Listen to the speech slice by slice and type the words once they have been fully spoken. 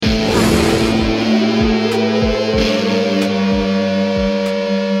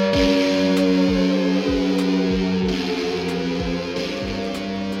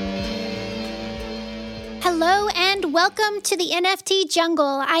Welcome to the NFT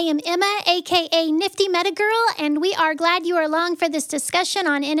jungle. I am Emma, aka Nifty Meta Girl, and we are glad you are along for this discussion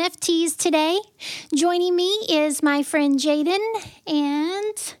on NFTs today. Joining me is my friend Jaden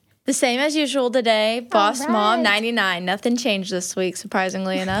and the same as usual today, Boss right. Mom 99. Nothing changed this week,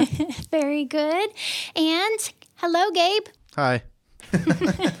 surprisingly enough. Very good. And hello, Gabe. Hi.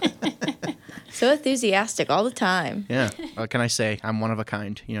 So enthusiastic all the time. Yeah. What can I say? I'm one of a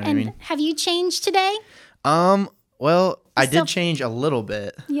kind. You know what I mean? Have you changed today? Well, I did change a little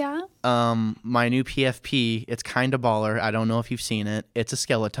bit. Yeah. My new PFP, it's kind of baller. I don't know if you've seen it. It's a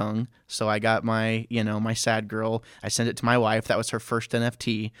skeleton. So I got my sad girl. I sent it to my wife. That was her first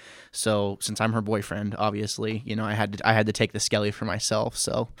NFT. So since I'm her boyfriend, obviously, I had to take the skelly for myself.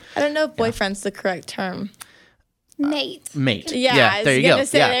 So I don't know if boyfriend's the correct term. Mate. Yeah, I was there you gonna go.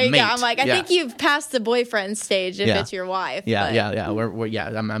 say, there you mate. go. I'm like, I think you've passed the boyfriend stage if it's your wife. Yeah.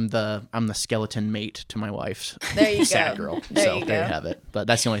 I'm the skeleton mate to my wife's there you sad go. girl. There so you there go. you have it. But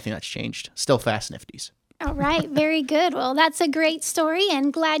that's the only thing that's changed. Still fast nifties. All right. Very good. Well, that's a great story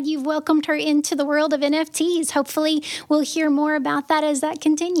and glad you've welcomed her into the world of NFTs. Hopefully we'll hear more about that as that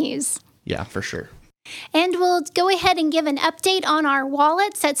continues. Yeah, for sure. And we'll go ahead and give an update on our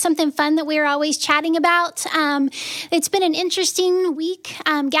wallets. That's something fun that we're always chatting about. It's been an interesting week.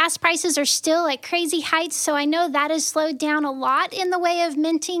 Gas prices are still at crazy heights, so I know that has slowed down a lot in the way of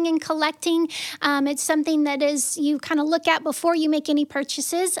minting and collecting. It's something that you kind of look at before you make any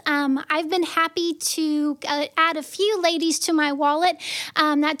purchases. I've been happy to add a few ladies to my wallet.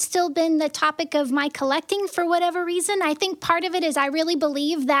 That's still been the topic of my collecting for whatever reason. I think part of it is I really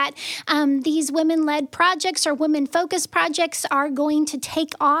believe that these women-led projects or women-focused projects are going to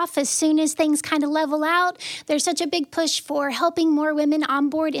take off as soon as things kind of level out. There's such a big push for helping more women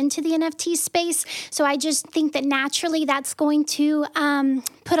onboard into the NFT space. So I just think that naturally that's going to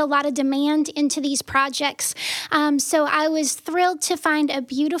put a lot of demand into these projects. So I was thrilled to find a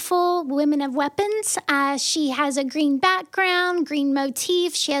beautiful Women of Weapons. She has a green background, green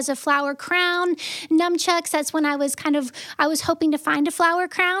motif. She has a flower crown, nunchucks. That's when I was hoping to find a flower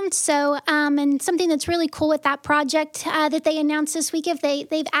crown. So, and something that's really cool with that project that they announced this week,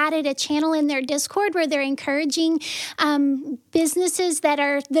 they've added a channel in their Discord where they're encouraging businesses that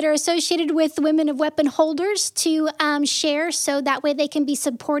are associated with Women of Weapon holders to share, so that way they can be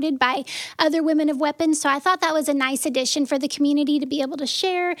supported by other Women of Weapons. So I thought that was a nice addition for the community to be able to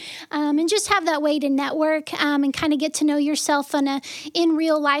share and just have that way to network and kind of get to know yourself in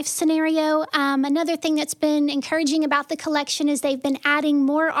real life scenario. Another thing that's been encouraging about the collection is they've been adding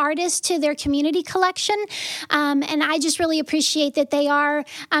more artists to their community collection. And I just really appreciate that they are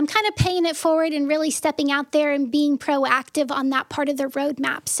kind of paying it forward and really stepping out there and being proactive on that part of their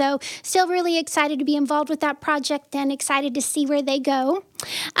roadmap. So still really excited to be involved with that project and excited to see where they go.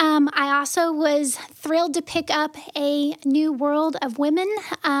 I also was thrilled to pick up a new World of Women.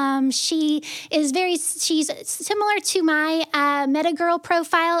 She's similar to my Meta Girl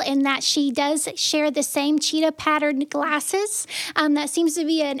profile in that she does share the same cheetah patterned glasses. That seems to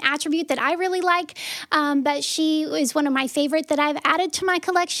be an attribute that I really like, but she is one of my favorite that I've added to my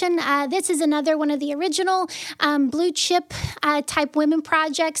collection. This is another one of the original blue chip type women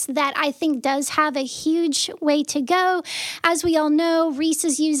projects that I think does have a huge way to go. As we all know, Reese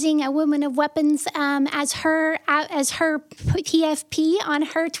is using a Woman of Weapons as her PFP on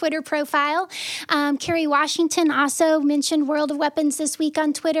her Twitter profile. Kerry Washington also mentioned World of Weapons this week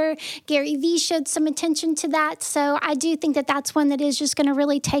on Twitter. Gary Vee showed some attention to that. So I do think that that's one that is just going to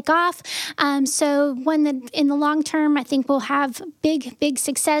really take off. So one that in the long term, I think will have big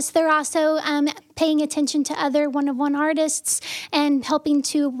success. They're also paying attention to other one-of-one artists and helping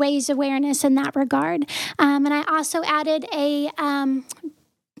to raise awareness in that regard. And I also added a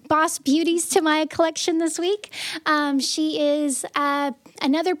Boss Beauties to my collection this week. She is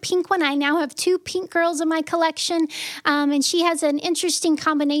another pink one. I now have two pink girls in my collection, and she has an interesting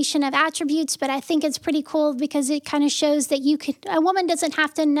combination of attributes, but I think it's pretty cool because it kind of shows that a woman doesn't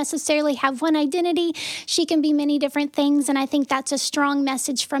have to necessarily have one identity. She can be many different things, and I think that's a strong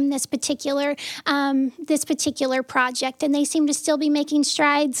message from this particular project, and they seem to still be making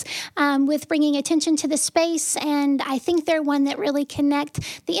strides with bringing attention to the space, and I think they're one that really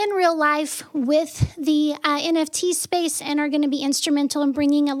connect the in real life with the NFT space and are going to be instrumental in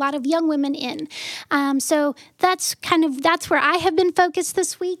bringing a lot of young women in. So that's where I have been focused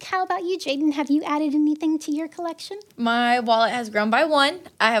this week. How about you, Jaden? Have you added anything to your collection? My wallet has grown by one.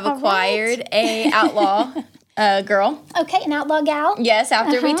 I have acquired a outlaw girl. Okay, an outlaw gal. Yes,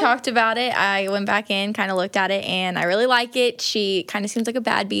 after we talked about it, I went back in, kind of looked at it, and I really like it. She kind of seems like a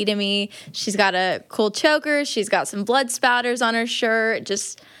bad bee to me. She's got a cool choker. She's got some blood spouters on her shirt.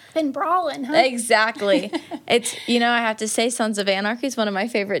 Just Been brawling, huh? Exactly. It's, I have to say Sons of Anarchy is one of my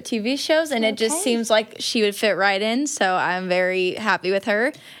favorite TV shows, and it just seems like she would fit right in, so I'm very happy with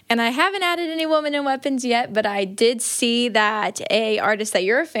her. And I haven't added any women in weapons yet, but I did see that a artist that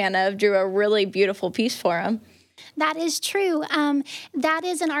you're a fan of drew a really beautiful piece for him. That is true. That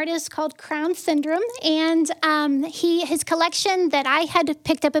is an artist called Crown Syndrome, and his collection that I had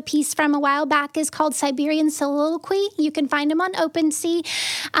picked up a piece from a while back is called Siberian Soliloquy. You can find him on OpenSea,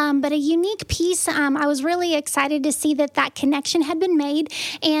 but a unique piece. I was really excited to see that connection had been made,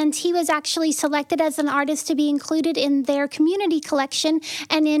 and he was actually selected as an artist to be included in their community collection,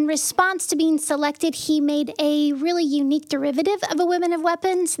 and in response to being selected, he made a really unique derivative of a Women of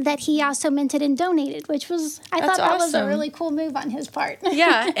Weapons that he also minted and donated, which was, I thought that was a really cool move on his part.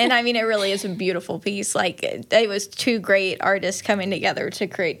 Yeah, and I mean, it really is a beautiful piece. Like, it was two great artists coming together to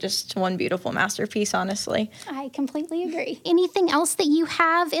create just one beautiful masterpiece, honestly. I completely agree. Anything else that you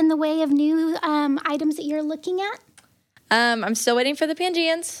have in the way of new items that you're looking at? I'm still waiting for the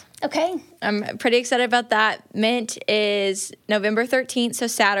Pangeans. Okay. I'm pretty excited about that. Mint is November 13th, so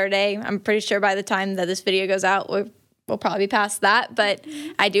Saturday. I'm pretty sure by the time that this video goes out, we'll probably be past that, but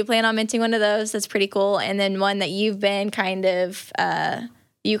I do plan on minting one of those. That's pretty cool. And then one that you've been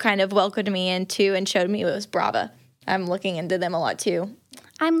you kind of welcomed me into and showed me was Brava. I'm looking into them a lot too.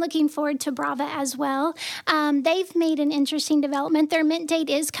 I'm looking forward to Brava as well. They've made an interesting development. Their mint date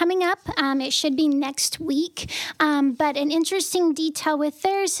is coming up. It should be next week. But an interesting detail with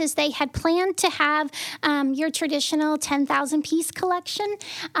theirs is they had planned to have your traditional 10,000 piece collection,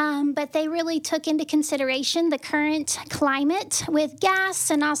 but they really took into consideration the current climate with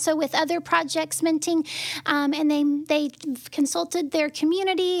gas and also with other projects minting. And they consulted their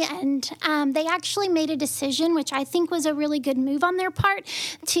community, and they actually made a decision, which I think was a really good move on their part,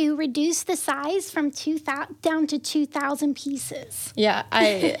 to reduce the size from 2,000 down to 2,000 pieces. Yeah,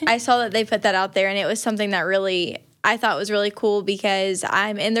 I saw that they put that out there, and it was something that I thought was really cool because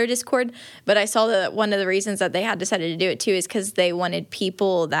I'm in their Discord, but I saw that one of the reasons that they had decided to do it too is because they wanted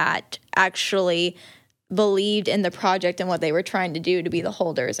people that actually believed in the project and what they were trying to do to be the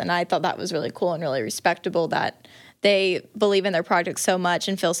holders. And I thought that was really cool and really respectable that they believe in their project so much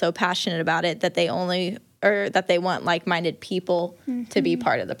and feel so passionate about it that they want like-minded people to be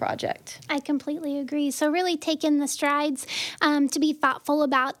part of the project. I completely agree. So really taking the strides to be thoughtful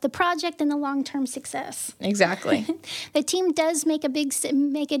about the project and the long-term success. Exactly. The team does make a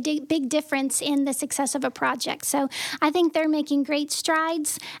big difference in the success of a project. So I think they're making great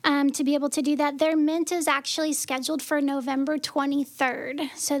strides to be able to do that. Their mint is actually scheduled for November 23rd.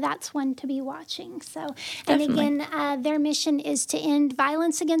 So that's one to be watching. So, and again, their mission is to end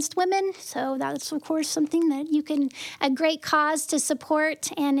violence against women. So that's, of course, something that a great cause to support,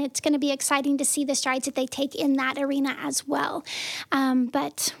 and it's going to be exciting to see the strides that they take in that arena as well.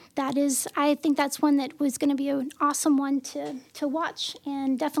 But I think that's one that was going to be an awesome one to watch,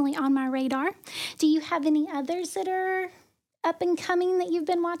 and definitely on my radar. Do you have any others that are up and coming that you've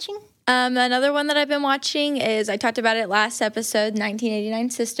been watching? Another one that I've been watching is, I talked about it last episode, 1989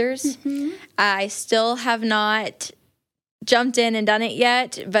 Sisters. Mm-hmm. I still have not jumped in and done it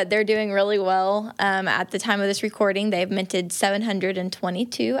yet, but they're doing really well. At the time of this recording, they've minted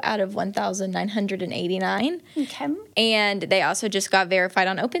 722 out of 1,989. Okay. And they also just got verified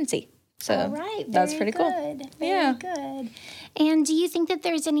on OpenSea. So all right, that's pretty cool. Very good. And do you think that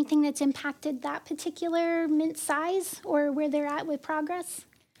there's anything that's impacted that particular mint size or where they're at with progress,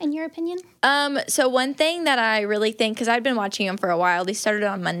 in your opinion? So one thing that I really think, because I've been watching them for a while, they started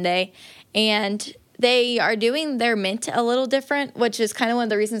on Monday, and they are doing their mint a little different, which is kind of one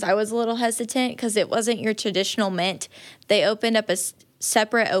of the reasons I was a little hesitant, because it wasn't your traditional mint. They opened up a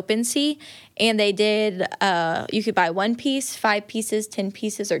separate OpenSea, and they did, you could buy 1 piece, 5 pieces, 10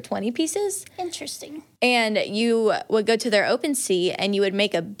 pieces, or 20 pieces. Interesting. And you would go to their OpenSea, and you would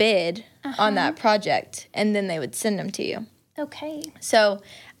make a bid on that project, and then they would send them to you. Okay. So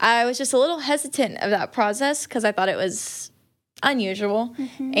I was just a little hesitant of that process because I thought it was unusual.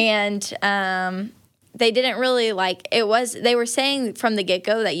 Mm-hmm. And they didn't really they were saying from the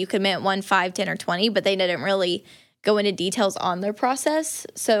get-go that you could mint 1, 5, 10, or 20, but they didn't really go into details on their process.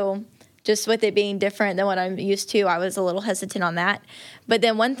 So just with it being different than what I'm used to, I was a little hesitant on that. But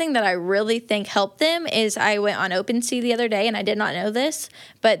then one thing that I really think helped them is I went on OpenSea the other day, and I did not know this,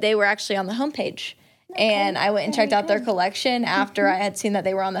 but they were actually on the homepage. Okay, and I went and checked out their collection after I had seen that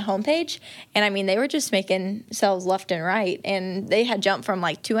they were on the homepage. And I mean, they were just making cells left and right. And they had jumped from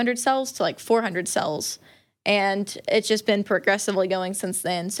 200 cells to 400 cells. And it's just been progressively going since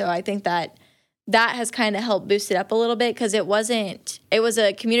then. So I think that has kind of helped boost it up a little bit, because it was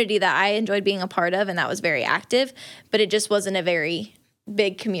a community that I enjoyed being a part of, and that was very active. But it just wasn't a very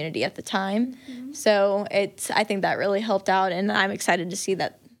big community at the time. So I think that really helped out, and I'm excited to see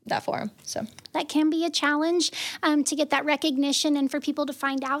that for him. So that can be a challenge to get that recognition and for people to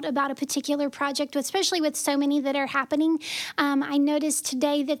find out about a particular project, especially with so many that are happening. I noticed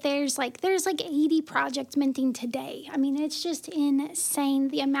today that there's like 80 projects minting today. I mean, it's just insane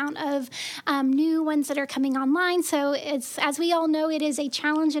the amount of new ones that are coming online. So it's, as we all know, it is a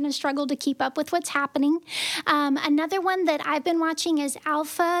challenge and a struggle to keep up with what's happening. Another one that I've been watching is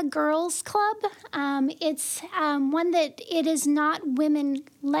Alpha Girls Club. It's one that it is not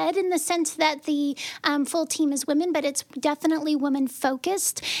women-led in the sense that the full team is women, but it's definitely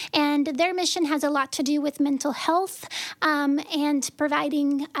women-focused. And their mission has a lot to do with mental health and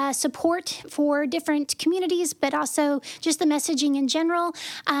providing support for different communities, but also just the messaging in general.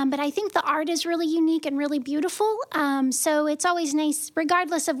 But I think the art is really unique and really beautiful. So it's always nice,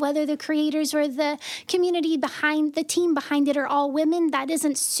 regardless of whether the creators or the community behind the team behind it are all women. That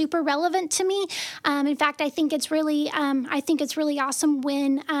isn't super relevant to me. In fact, I think it's really awesome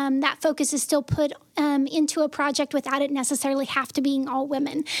when that focus is still put into a project without it necessarily have to being all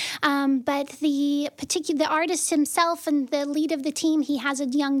women. But the artist himself and the lead of the team, he has a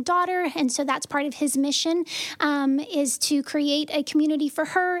young daughter, and so that's part of his mission is to create a community for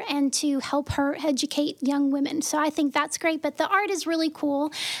her and to help her educate young women. So I think that's great, but the art is really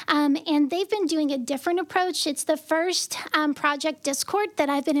cool. And they've been doing a different approach. It's the first project Discord that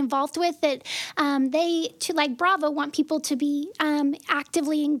I've been involved with that like Bravo, want people to be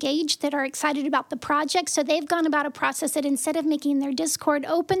actively engaged that are excited about the project. So they've gone about a process that instead of making their Discord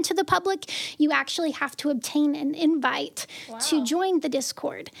open to the public, you actually have to obtain an invite to join the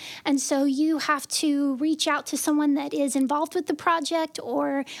Discord. And so you have to reach out to someone that is involved with the project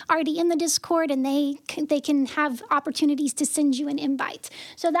or already in the Discord, and they can have opportunities to send you an invite.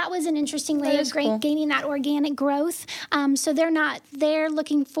 So that was an interesting way of gaining that organic growth. So they're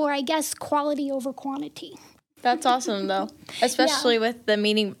looking for, I guess, quality over quantity. That's awesome, though, especially with the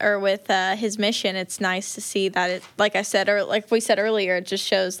meeting or with his mission. It's nice to see that it, like I said, or like we said earlier, it just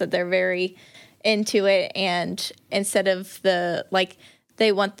shows that they're very into it. And instead of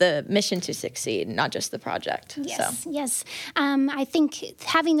they want the mission to succeed, not just the project. Yes. I think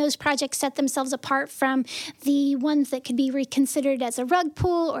having those projects set themselves apart from the ones that could be reconsidered as a rug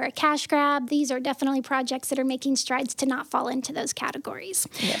pull or a cash grab. These are definitely projects that are making strides to not fall into those categories.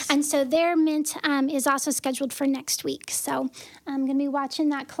 Yes. And so their mint is also scheduled for next week. So I'm going to be watching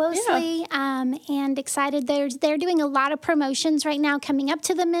that closely and excited. They're doing a lot of promotions right now coming up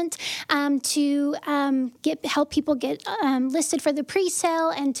to the mint to help people get listed for the pre-sale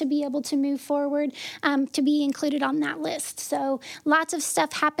and to be able to move forward to be included on that list. So lots of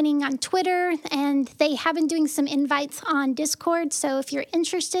stuff happening on Twitter, and they have been doing some invites on Discord. So if you're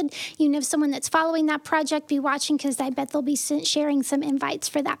interested, you know someone that's following that project, be watching because I bet they'll be sharing some invites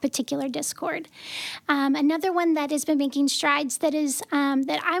for that particular Discord. Another one that has been making strides that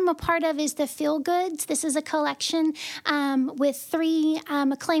I'm a part of is the Feel Goods. This is a collection with 3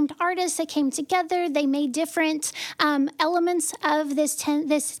 acclaimed artists that came together. They made different elements of this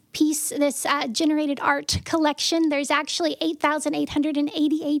generated art collection. There's actually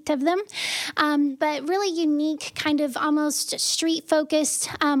 8,888 of them, but really unique, kind of almost street-focused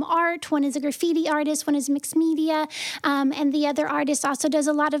art. One is a graffiti artist, one is mixed media, and the other artist also does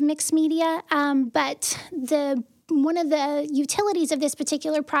a lot of mixed media, but one of the utilities of this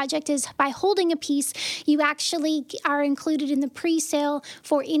particular project is by holding a piece, you actually are included in the pre-sale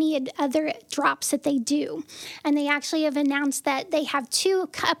for any other drops that they do. And they actually have announced that they have 2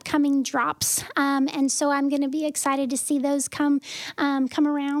 upcoming drops. And so I'm going to be excited to see those come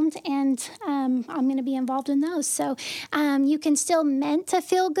around, and I'm going to be involved in those. So you can still mint to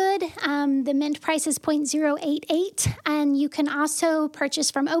Feel Good. The mint price is 0.088, and you can also purchase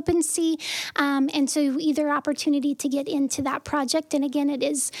from OpenSea. And so either opportunity to get into that project. And again, it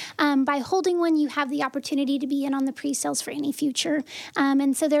is by holding one, you have the opportunity to be in on the pre-sales for any future.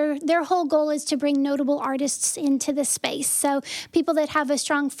 And so their whole goal is to bring notable artists into this space. So people that have a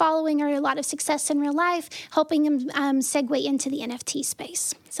strong following or a lot of success in real life, helping them segue into the NFT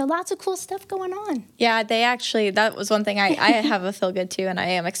space. So lots of cool stuff going on. Yeah, that was one thing I have a Feel Good too, and I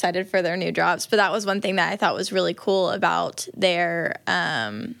am excited for their new drops. But that was one thing that I thought was really cool about their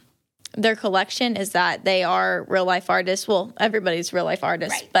collection is that they are real life artists. Well, everybody's real life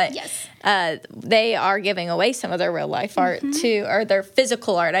artists, right. But yes. They are giving away some of their real life art to, or their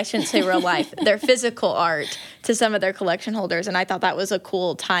physical art. I shouldn't say real life, their physical art to some of their collection holders. And I thought that was a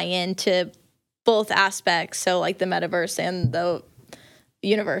cool tie-in to both aspects. So like the metaverse and the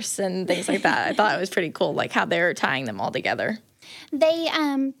universe and things like that. I thought it was pretty cool, like how they're tying them all together.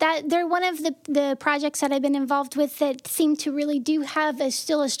 They're one of the projects that I've been involved with that seem to really do have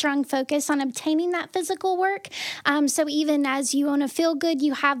still a strong focus on obtaining that physical work. So even as you own a Feel Good,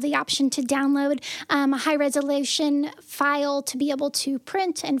 you have the option to download a high resolution file to be able to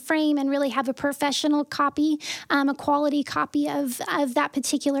print and frame and really have a professional copy, a quality copy of that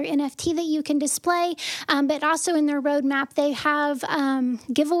particular NFT that you can display. But also in their roadmap, they have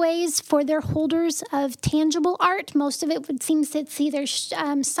giveaways for their holders of tangible art. Most of it would seem to see either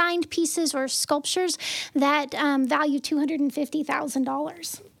signed pieces or sculptures that value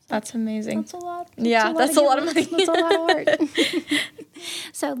 $250,000. That's amazing. That's a lot. That's a lot of money. That's a lot of art.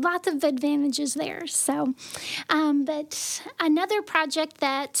 So lots of advantages there. So, but another project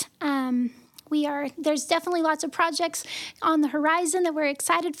that there's definitely lots of projects on the horizon that we're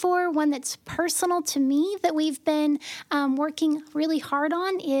excited for. One that's personal to me that we've been working really hard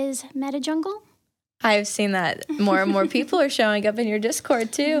on is Meta Jungle. I've seen that more and more people are showing up in your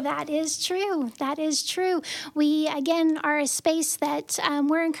Discord too. That is true. That is true. We, again, are a space that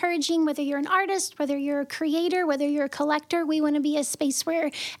we're encouraging, whether you're an artist, whether you're a creator, whether you're a collector, we want to be a space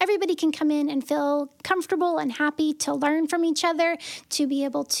where everybody can come in and feel comfortable and happy to learn from each other, to be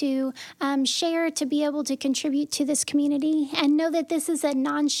able to share, to be able to contribute to this community, and know that this is a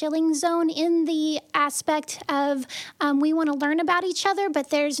non-shilling zone in the aspect of we want to learn about each other, but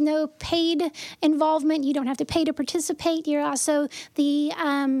there's no paid involvement. You don't have to pay to participate. You're also the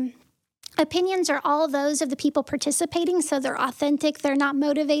opinions are all those of the people participating, so they're authentic. They're not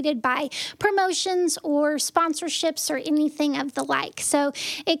motivated by promotions or sponsorships or anything of the like. So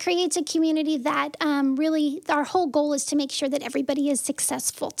it creates a community that really our whole goal is to make sure that everybody is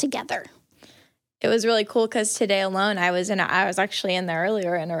successful together. It was really cool because today alone, I was actually in there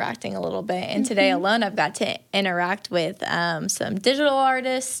earlier interacting a little bit. And today alone, I've got to interact with some digital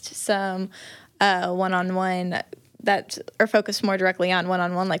artists, some one-on-one that are focused more directly on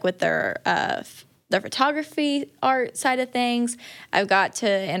one-on-one, like with their photography art side of things. I've got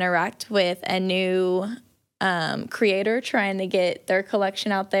to interact with a new creator trying to get their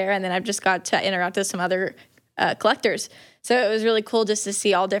collection out there. And then I've just got to interact with some other collectors. So it was really cool just to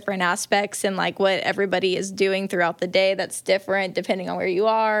see all different aspects and like what everybody is doing throughout the day that's different depending on where you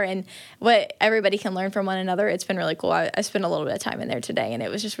are and what everybody can learn from one another. It's been really cool. I spent a little bit of time in there today, and it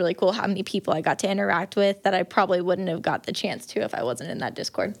was just really cool how many people I got to interact with that I probably wouldn't have got the chance to if I wasn't in that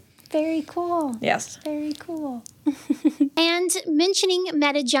Discord. Very cool. Yes. Very cool. And mentioning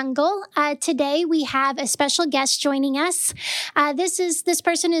Meta Jungle, today we have a special guest joining us. This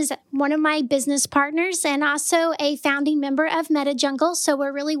person is one of my business partners and also a founding member of Meta Jungle. So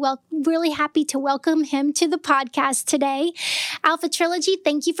we're really happy to welcome him to the podcast today. Alpha Trilogy,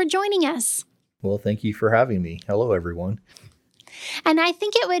 thank you for joining us. Well, thank you for having me. Hello, everyone. And I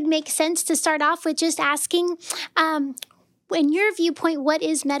think it would make sense to start off with just asking, in your viewpoint, what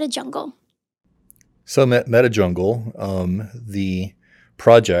is Meta Jungle? So Meta Jungle, the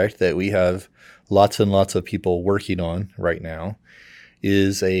project that we have lots and lots of people working on right now,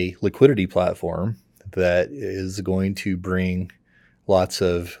 is a liquidity platform that is going to bring lots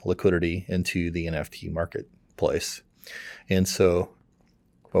of liquidity into the NFT marketplace. And so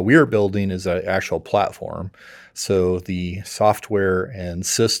what we are building is an actual platform. So the software and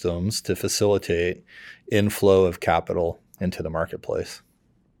systems to facilitate inflow of capital into the marketplace.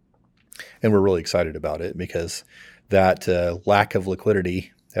 And we're really excited about it because that lack of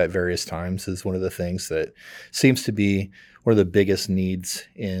liquidity at various times is one of the things that seems to be one of the biggest needs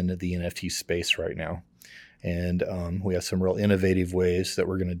in the NFT space right now. And we have some real innovative ways that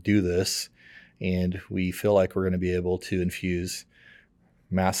we're going to do this. And we feel like we're going to be able to infuse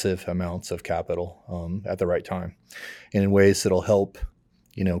massive amounts of capital at the right time and in ways that'll help,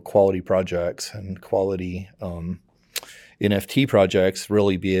 quality projects and quality NFT projects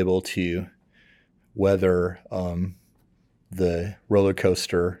really be able to weather the roller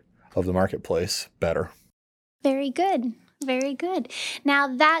coaster of the marketplace better. Very good. Very good. Now,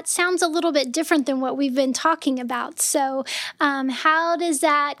 that sounds a little bit different than what we've been talking about. So how does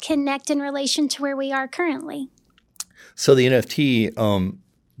that connect in relation to where we are currently? So the NFT,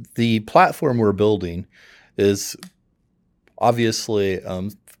 the platform we're building is obviously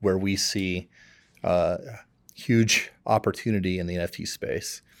where we see huge opportunity in the NFT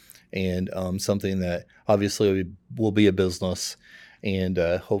space, and something that obviously will be a business, and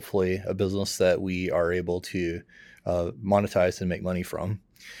hopefully a business that we are able to monetize and make money from.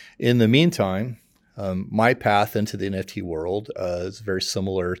 In the meantime, my path into the NFT world is very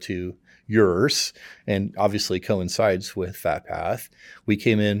similar to yours and obviously coincides with that path. We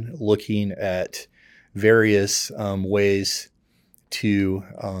came in looking at various ways to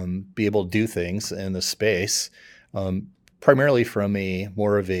be able to do things in the space, primarily from a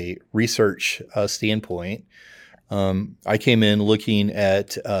more of a research standpoint. I came in looking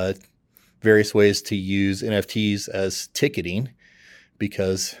at various ways to use NFTs as ticketing,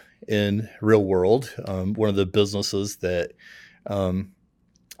 because in real world, one of the businesses that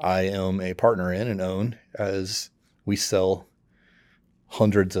I am a partner in and own, as we sell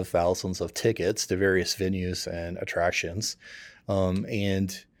hundreds of thousands of tickets to various venues and attractions.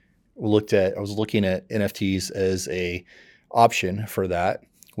 And I was looking at NFTs as a option for that,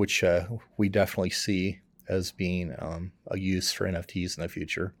 which we definitely see as being a use for NFTs in the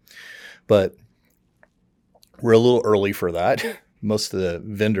future. But we're a little early for that. Most of the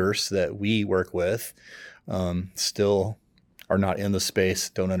vendors that we work with still are not in the space,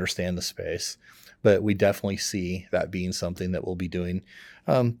 don't understand the space. But we definitely see that being something that we'll be doing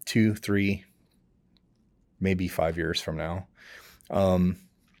 2, 3, maybe 5 years from now.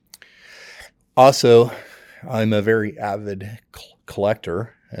 Also, I'm a very avid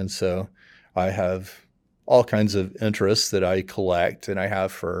collector, and so I have all kinds of interests that I collect, and I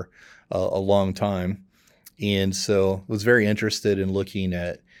have for a long time. And so I was very interested in looking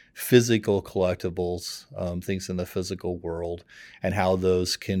at physical collectibles, things in the physical world, and how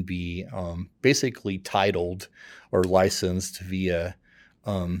those can be basically titled or licensed via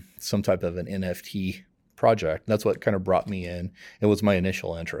some type of an NFT project. And that's what kind of brought me in. It was my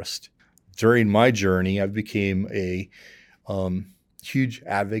initial interest. During my journey, I became a huge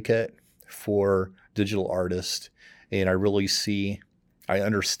advocate for digital artists, and I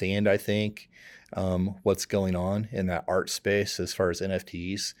understand, I think, what's going on in that art space as far as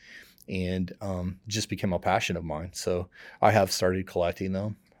NFTs, and just became a passion of mine. So I have started collecting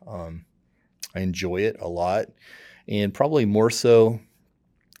them. I enjoy it a lot, and probably more so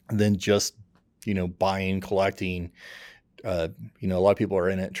than just, buying, collecting. A lot of people are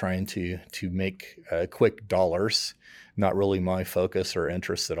in it trying to make quick dollars. Not really my focus or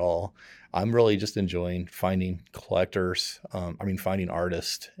interest at all. I'm really just enjoying finding finding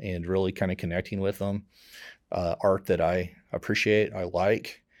artists and really kind of connecting with them. Art that I appreciate, I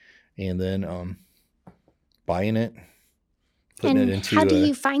like, and then buying it, putting it into. How do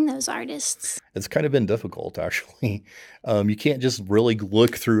you find those artists? It's kind of been difficult, actually. You can't just really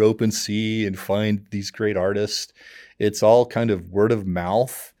look through OpenSea and find these great artists. It's all kind of word of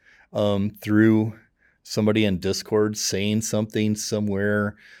mouth through somebody in Discord saying something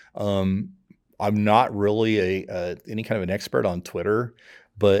somewhere. I'm not really any kind of an expert on Twitter,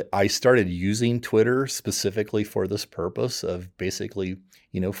 but I started using Twitter specifically for this purpose of basically,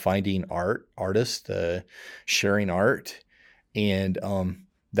 finding artists, sharing art. And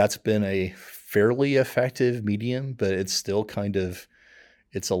that's been a fairly effective medium, but it's still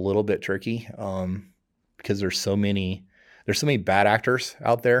it's a little bit tricky because there's so many bad actors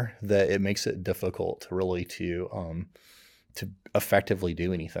out there that it makes it difficult really to effectively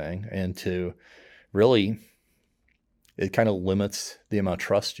do anything, and to really, it kind of limits the amount of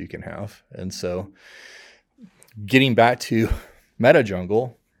trust you can have. And so getting back to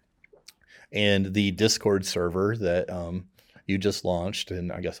MetaJungle and the Discord server that you just launched, and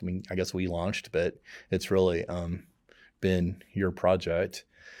I guess we launched, but it's really been your project.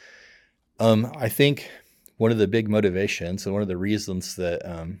 I think one of the big motivations and one of the reasons that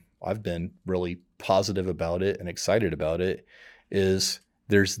I've been really positive about it and excited about it is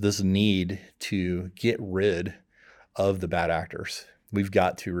there's this need to get rid of the bad actors. We've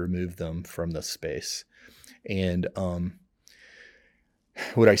got to remove them from the space. And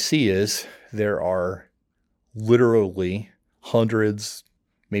what I see is there are literally hundreds,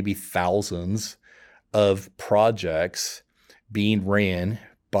 maybe thousands of projects being ran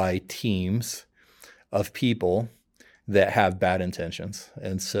by teams of people that have bad intentions.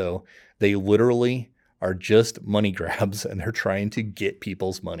 And so they literally are just money grabs, and they're trying to get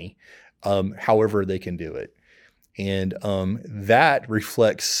people's money however they can do it. And that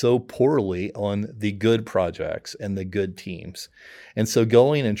reflects so poorly on the good projects and the good teams. And so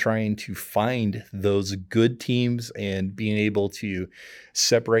going and trying to find those good teams and being able to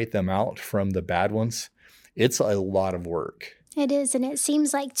separate them out from the bad ones, it's a lot of work. It is, and it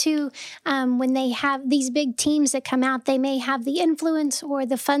seems like, too, when they have these big teams that come out, they may have the influence or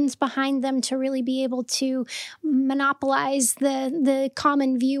the funds behind them to really be able to monopolize the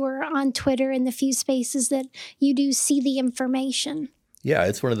common viewer on Twitter and the few spaces that you do see the information. Yeah,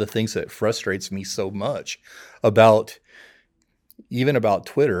 it's one of the things that frustrates me so much about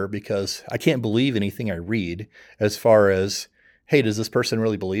Twitter, because I can't believe anything I read as far as, hey, does this person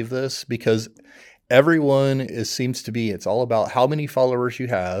really believe this? Because everyone seems to be, it's all about how many followers you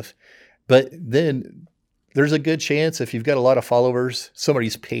have. But then there's a good chance if you've got a lot of followers,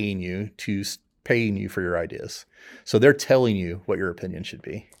 somebody's paying you to paying you for your ideas. So they're telling you what your opinion should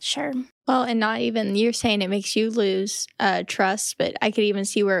be. Sure. Well, and not even, you're saying it makes you lose trust, but I could even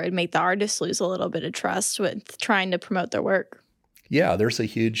see where it would make the artists lose a little bit of trust with trying to promote their work. Yeah, there's a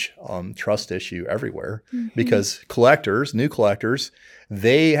huge trust issue everywhere because collectors, new collectors,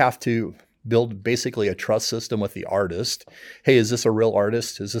 they have to build basically a trust system with the artist. Hey, is this a real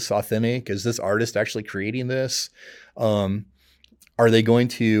artist? Is this authentic? Is this artist actually creating this? Are they going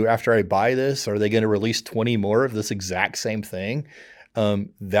to, after I buy this, are they going to release 20 more of this exact same thing?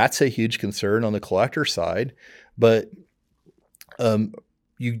 That's a huge concern on the collector side, but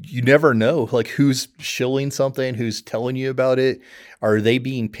you never know, like, who's shilling something, who's telling you about it. Are they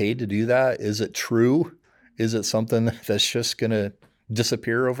being paid to do that? Is it true? Is it something that's just going to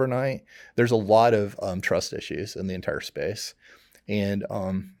disappear overnight? There's a lot of trust issues in the entire space. And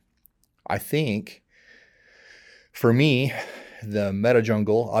I think for me, the Meta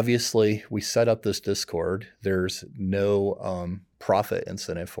Jungle, obviously we set up this Discord. There's no profit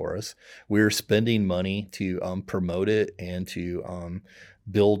incentive for us. We're spending money to promote it and to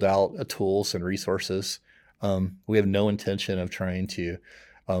build out tools and resources. We have no intention of trying to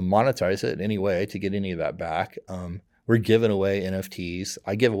monetize it in any way to get any of that back. We're giving away NFTs.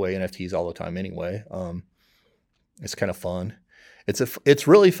 I give away NFTs all the time anyway. It's kind of fun. It's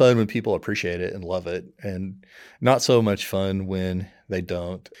really fun when people appreciate it and love it, and not so much fun when they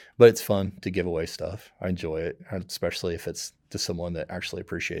don't. But it's fun to give away stuff. I enjoy it, especially if it's to someone that actually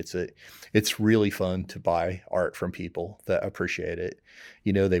appreciates it. It's really fun to buy art from people that appreciate it.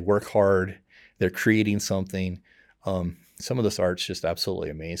 You know, they work hard. They're creating something. Some of this art's just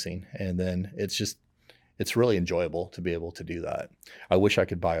absolutely amazing, and then it's really enjoyable to be able to do that. I wish I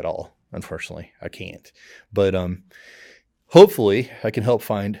could buy it all. Unfortunately, I can't. But hopefully I can help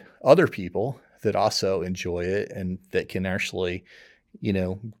find other people that also enjoy it and that can actually, you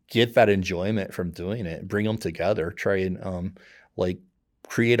know, get that enjoyment from doing it, bring them together, try and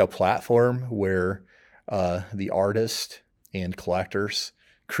create a platform where the artist and collectors,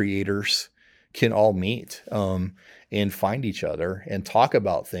 creators can all meet and find each other and talk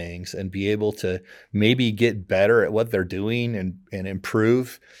about things and be able to maybe get better at what they're doing and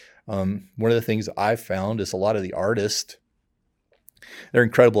improve. One of the things I've found is a lot of the artists, they're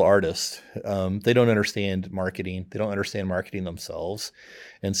incredible artists. They don't understand marketing. They don't understand marketing themselves.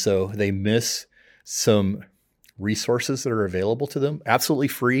 And so they miss some resources that are available to them, absolutely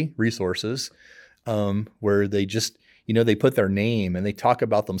free resources, where they just, you know, they put their name and they talk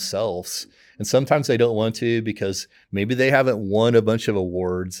about themselves. And sometimes they don't want to because maybe they haven't won a bunch of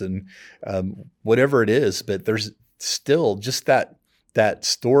awards and whatever it is, but there's still just that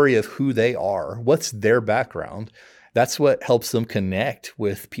story of who they are. What's their background? That's what helps them connect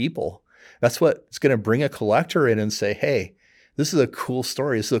with people. That's what's going to bring a collector in and say, hey, this is a cool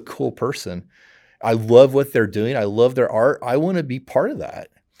story. This is a cool person. I love what they're doing. I love their art. I want to be part of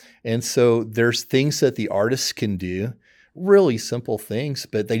that. And so there's things that the artists can do, really simple things,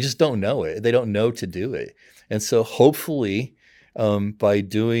 but they just don't know it. They don't know to do it. And so hopefully by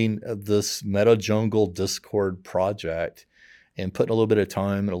doing this Meta Jungle Discord project and putting a little bit of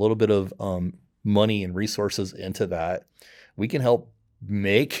time and a little bit of money and resources into that, we can help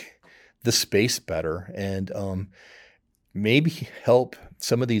make the space better and maybe help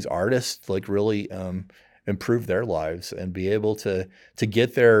some of these artists like really improve their lives and be able to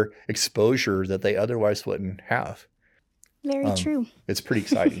get their exposure that they otherwise wouldn't have. Very true. It's pretty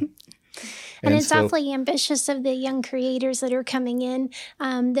exciting. And it's awfully ambitious of the young creators that are coming in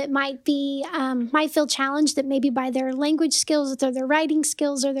that might feel challenged, that maybe by their language skills or their writing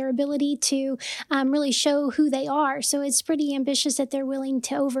skills or their ability to really show who they are. So it's pretty ambitious that they're willing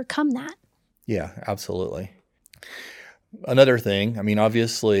to overcome that. Yeah, absolutely. Another thing, I mean,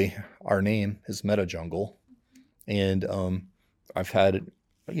 obviously our name is Meta Jungle, and I've had,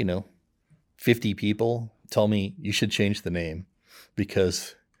 50 people tell me you should change the name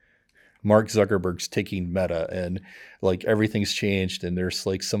because Mark Zuckerberg's taking Meta and like everything's changed and there's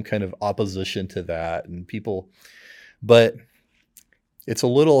like some kind of opposition to that and people, but it's a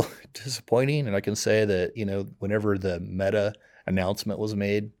little disappointing. And I can say that, whenever the Meta announcement was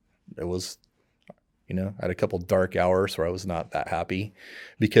made, it was, I had a couple dark hours where I was not that happy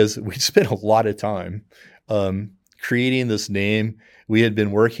because we spent a lot of time creating this name. We had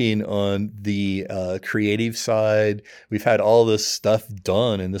been working on the creative side. We've had all this stuff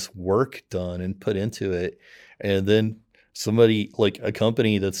done and this work done and put into it. And then somebody like a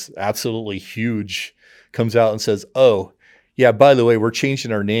company that's absolutely huge comes out and says, oh, yeah, by the way, we're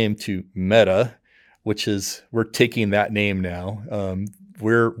changing our name to Meta, which is we're taking that name now.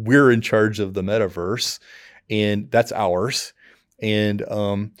 We're in charge of the metaverse and that's ours. And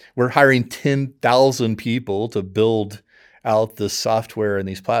we're hiring 10,000 people to build out the software and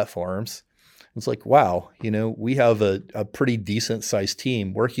these platforms. It's like, wow, we have a pretty decent sized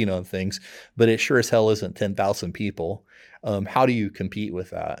team working on things, but it sure as hell isn't 10,000 people. How do you compete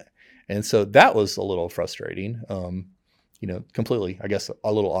with that? And so that was a little frustrating, completely, I guess,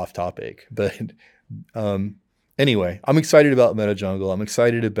 a little off topic. But anyway, I'm excited about MetaJungle. I'm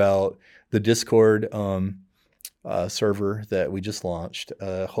excited about the Discord server that we just launched.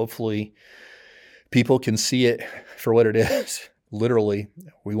 Hopefully people can see it for what it is. Literally,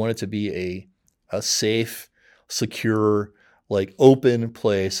 we want it to be a safe, secure, like open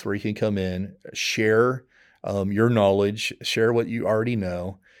place where you can come in, share your knowledge, share what you already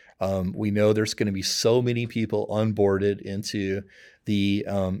know. We know there's going to be so many people onboarded into the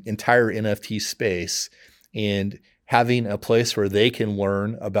entire NFT space, and having a place where they can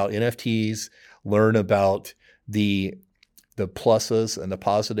learn about NFTs, learn about the pluses and the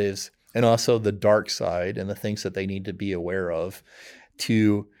positives, and also the dark side and the things that they need to be aware of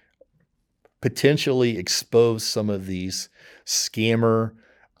to potentially expose some of these scam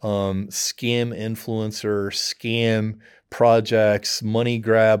influencer, scam projects, money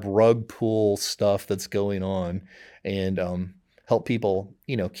grab, rug pull stuff that's going on, and help people,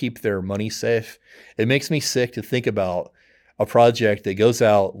 keep their money safe. It makes me sick to think about a project that goes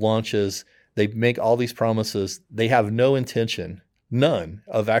out, launches, they make all these promises. They have no intention, none,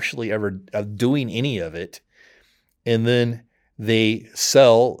 of actually ever of doing any of it. And then they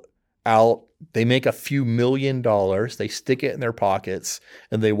sell out, they make a few $1 million, they stick it in their pockets,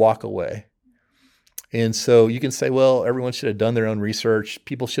 and they walk away. And so you can say, well, everyone should have done their own research.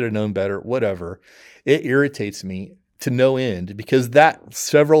 People should have known better, whatever. It irritates me to no end, because that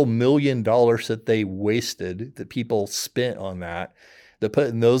several $1 million that they wasted, that people spent on that put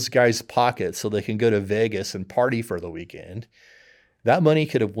in those guys' pockets so they can go to Vegas and party for the weekend, that money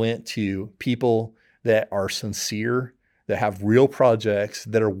could have went to people that are sincere, that have real projects,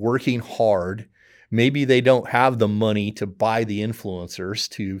 that are working hard. Maybe they don't have the money to buy the influencers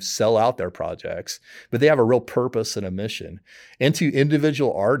to sell out their projects, but they have a real purpose and a mission. And to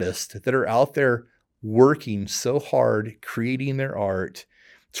individual artists that are out there working so hard, creating their art,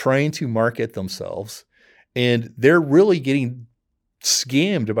 trying to market themselves, and they're really getting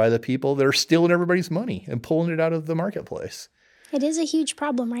scammed by the people that are stealing everybody's money and pulling it out of the marketplace. It is a huge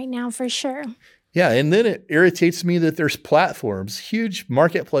problem right now, for sure. Yeah, and then it irritates me that there's platforms, huge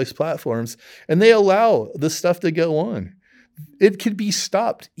marketplace platforms, and they allow this stuff to go on. It could be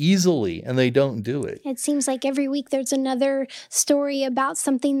stopped easily, and they don't do it. It seems like every week there's another story about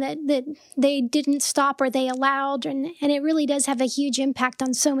something that they didn't stop or they allowed, and it really does have a huge impact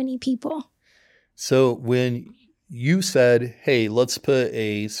on so many people. So when you said, hey, let's put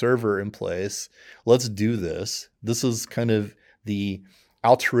a server in place, let's do this. This is kind of the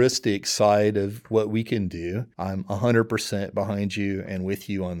altruistic side of what we can do. I'm 100% behind you and with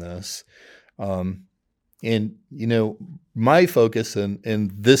you on this. And, my focus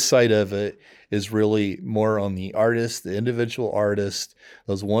in this side of it is really more on the artist, the individual artist,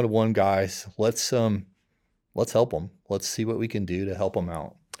 those one-on-one guys. Let's help them. Let's see what we can do to help them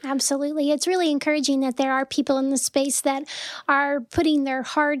out. Absolutely. It's really encouraging that there are people in the space that are putting their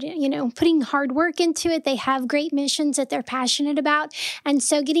hard work into it. They have great missions that they're passionate about. And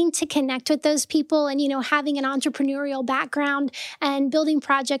so getting to connect with those people and, having an entrepreneurial background and building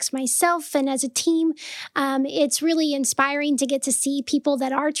projects myself and as a team, it's really inspiring to get to see people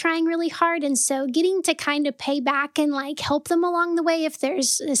that are trying really hard. And so getting to kind of pay back and help them along the way if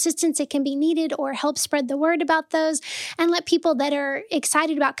there's assistance that can be needed, or help spread the word about those, and let people that are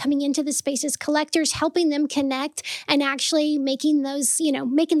excited about coming into the space as collectors, helping them connect and actually making those,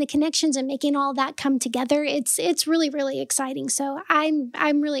 making the connections and making all that come together. It's really, really exciting. So I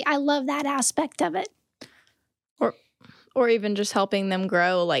love that aspect of it. Or even just helping them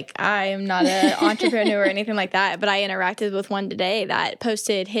grow. Like, I'm not an entrepreneur or anything like that, but I interacted with one today that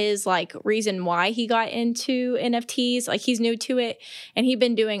posted his reason why he got into NFTs. He's new to it, and he'd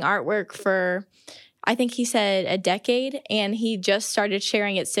been doing artwork for, I think he said, a decade, and he just started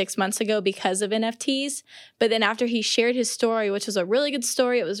sharing it 6 months ago because of NFTs. But then after he shared his story, which was a really good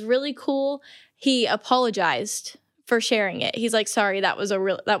story, it was really cool, he apologized for sharing it. He's like, sorry, that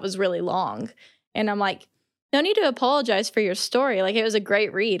was really long. And I'm like, no need to apologize for your story. It was a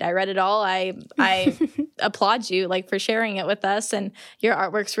great read. I read it all. I applaud you for sharing it with us, and your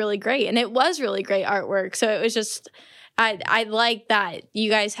artwork's really great. And it was really great artwork. So it was just, I like that you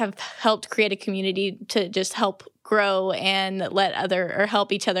guys have helped create a community to just help grow and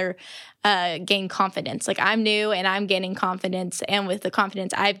help each other gain confidence. I'm new and I'm gaining confidence, and with the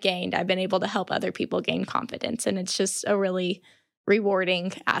confidence I've gained, I've been able to help other people gain confidence. And it's just a really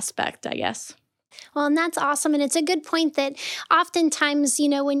rewarding aspect, I guess. Well, and that's awesome. And it's a good point that oftentimes,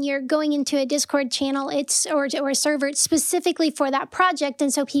 when you're going into a Discord channel, or a server, it's specifically for that project.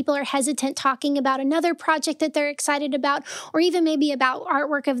 And so people are hesitant talking about another project that they're excited about, or even maybe about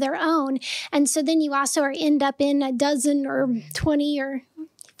artwork of their own. And so then you also end up in a dozen or 20 or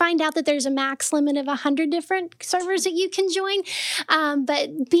find out that there's a max limit of 100 different servers that you can join.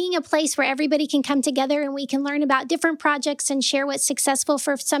 But being a place where everybody can come together and we can learn about different projects and share what's successful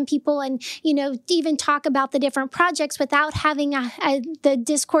for some people, and, even talk about the different projects without having the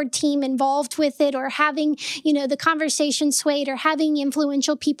Discord team involved with it, or having, the conversation swayed, or having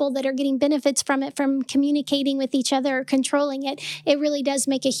influential people that are getting benefits from it, from communicating with each other or controlling it. It really does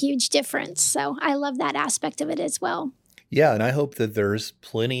make a huge difference. So I love that aspect of it as well. Yeah, and I hope that there's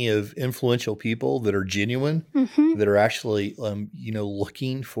plenty of influential people that are genuine, that are actually,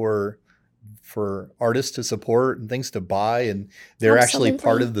 looking for artists to support and things to buy, and they're actually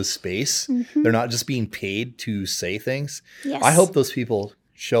part of the space. They're not just being paid to say things. Yes. I hope those people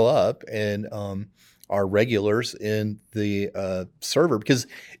show up and are regulars in the server, because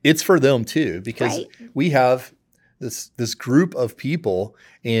it's for them too. Because we have this group of people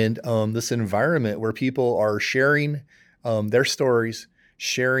and this environment where people are sharing their stories,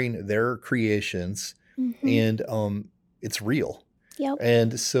 sharing their creations, and it's real. Yep.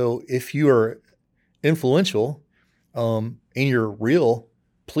 And so if you are influential and you're real,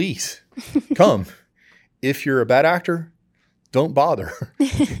 please come. If you're a bad actor, don't bother.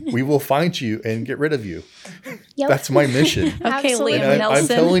 We will find you and get rid of you. Yep. That's my mission. Okay, Absolutely. Liam And I'm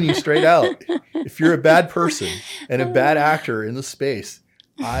Nelson. telling you straight out, if you're a bad person and a bad actor in the space,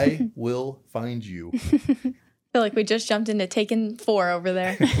 I will find you. I feel like we just jumped into Taken 4 over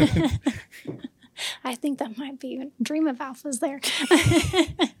there. I think that might be a dream of Alpha's there.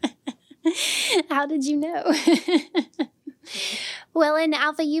 How did you know? Well, and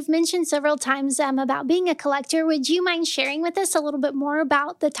Alpha, you've mentioned several times about being a collector. Would you mind sharing with us a little bit more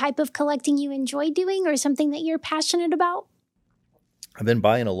about the type of collecting you enjoy doing, or something that you're passionate about? I've been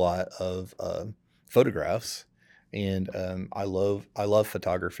buying a lot of photographs, and I love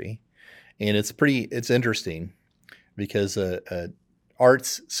photography, and it's interesting because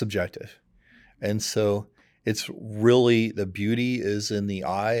art's subjective, and so it's really, the beauty is in the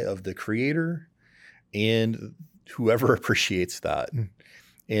eye of the creator and whoever appreciates that.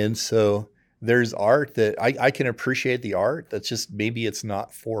 And so there's art that I can appreciate the art that's just, maybe it's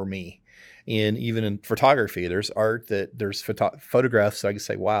not for me. And even in photography, there's art that there's photographs that I can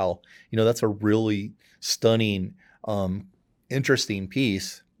say, wow, that's a really stunning, interesting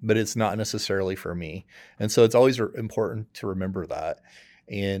piece, but it's not necessarily for me. And so it's always important to remember that.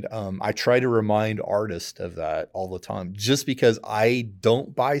 And I try to remind artists of that all the time. Just because I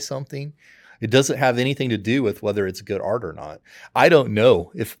don't buy something, it doesn't have anything to do with whether it's good art or not. I don't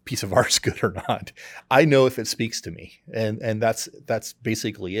know if a piece of art's good or not. I know if it speaks to me, and that's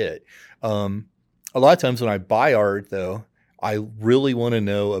basically it. A lot of times when I buy art, though, I really want to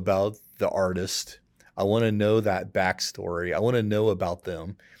know about the artist. I want to know that backstory. I want to know about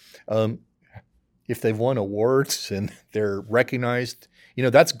them. If they've won awards and they're recognized,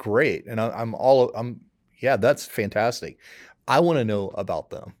 that's great. And that's fantastic. I want to know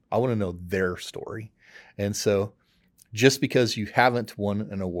about them. I want to know their story. And so just because you haven't won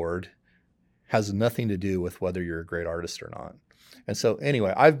an award has nothing to do with whether you're a great artist or not. And so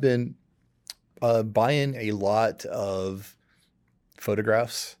anyway, I've been buying a lot of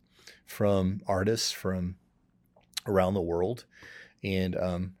photographs from artists from around the world. And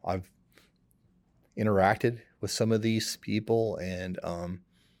I've interacted with some of these people, and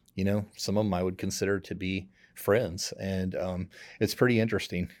some of them I would consider to be friends, and it's pretty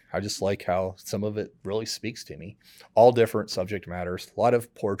interesting. I just like how some of it really speaks to me. All different subject matters, a lot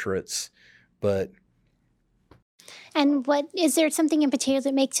of portraits, but. And what is there something in particular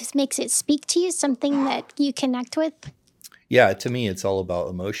that makes it speak to you? Something that you connect with? Yeah, to me, it's all about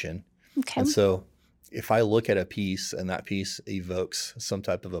emotion. Okay. And so, if I look at a piece and that piece evokes some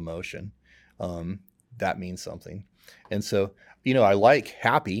type of emotion, that means something. And so, I like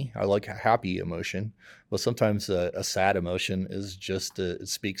happy emotion, but sometimes a sad emotion is just, it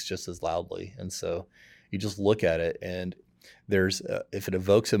speaks just as loudly. And so you just look at it, and there's, if it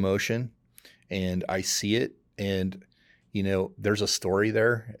evokes emotion and I see it, and, there's a story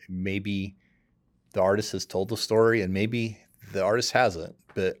there, maybe the artist has told the story and maybe the artist hasn't,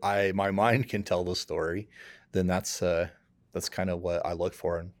 but my mind can tell the story, then that's kind of what I look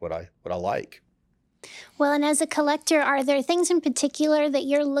for and what I like. Well, and as a collector, are there things in particular that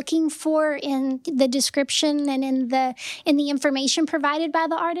you're looking for in the description and in the information provided by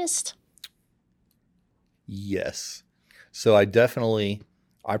the artist? Yes. So I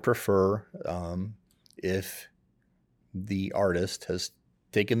prefer if the artist has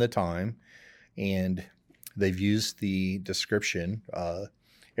taken the time and they've used the description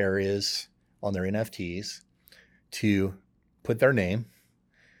areas on their NFTs to put their name.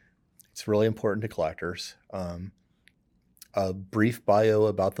 It's really important to collectors. A brief bio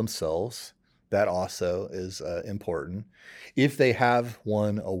about themselves. That also is important. If they have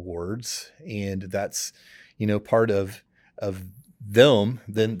won awards and that's, part of them,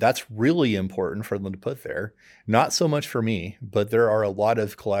 then that's really important for them to put there. Not so much for me, but there are a lot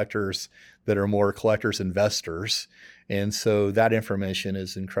of collectors that are more collectors investors. And so that information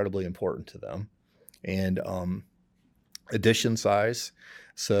is incredibly important to them. And edition size.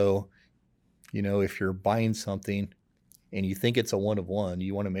 So, if you're buying something and you think it's a one of one,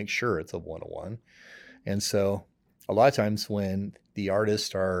 you want to make sure it's a one of one. And so a lot of times when the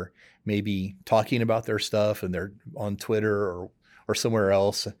artists are maybe talking about their stuff and they're on Twitter or somewhere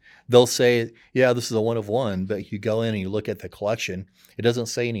else, they'll say, yeah, this is a one of one, but you go in and you look at the collection, it doesn't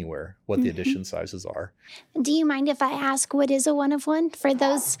say anywhere what the edition sizes are. Do you mind if I ask what is a one of one for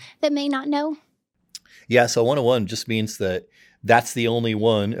those that may not know? Yeah, so one of one just means that that's the only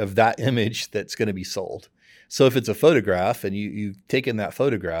one of that image that's going to be sold. So if it's a photograph and you've taken that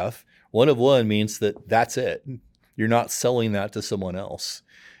photograph, one of one means that that's it. You're not selling that to someone else.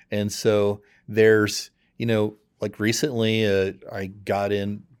 And so there's, like recently I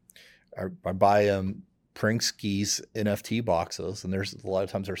buy Prinksky's NFT boxes, and there's a lot of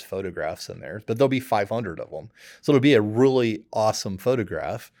times there's photographs in there, but there'll be 500 of them. So it'll be a really awesome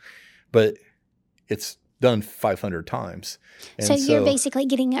photograph, but it's done 500 times. And so you're basically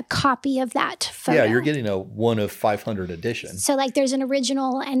getting a copy of that photo. Yeah, you're getting a one of 500 edition. So like there's an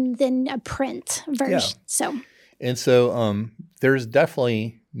original and then a print version. Yeah. So there's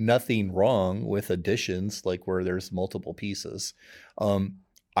definitely nothing wrong with editions, like where there's multiple pieces.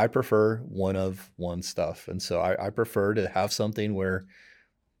 I prefer one of one stuff. And so I prefer to have something where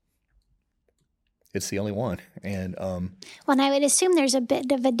it's the only one. And well, and I would assume there's a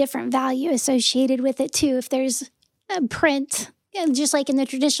bit of a different value associated with it too. If there's a print, just like in the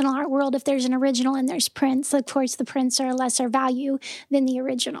traditional art world, if there's an original and there's prints, of course the prints are a lesser value than the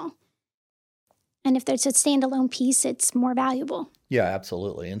original. And if there's a standalone piece, it's more valuable. Yeah,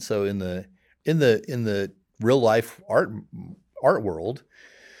 absolutely. And so in the real life art world,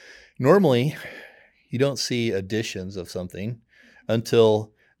 normally you don't see editions of something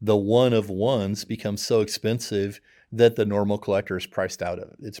until the one of ones becomes so expensive that the normal collector is priced out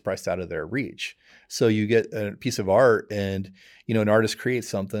of their reach. So you get a piece of art and, an artist creates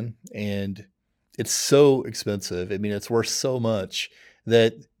something and it's so expensive. I mean, it's worth so much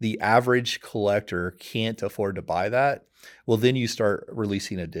that the average collector can't afford to buy that. Well, then you start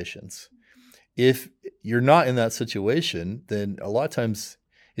releasing editions. If you're not in that situation, then a lot of times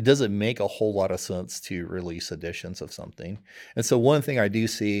it doesn't make a whole lot of sense to release editions of something. And so one thing I do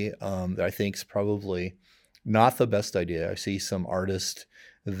see that I think is probably not the best idea, I see some artists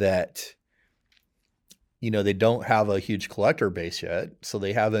that, they don't have a huge collector base yet. So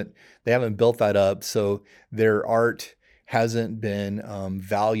they haven't built that up. So their art hasn't been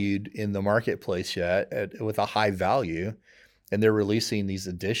valued in the marketplace yet with a high value. And they're releasing these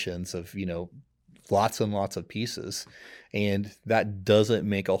editions of, lots and lots of pieces. And that doesn't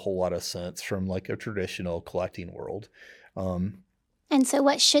make a whole lot of sense from like a traditional collecting world. And so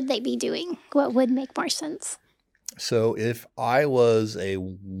what should they be doing? What would make more sense? So if I was a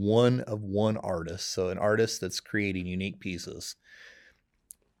one of one artist, so an artist that's creating unique pieces,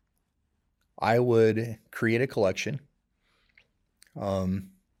 I would create a collection,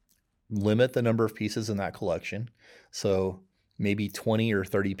 limit the number of pieces in that collection. So maybe 20 or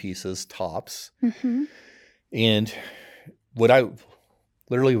 30 pieces tops. Mm-hmm. And what I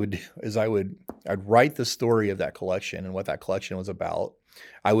literally would do is I'd write the story of that collection and what that collection was about.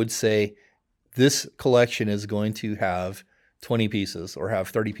 I would say, this collection is going to have 20 pieces or have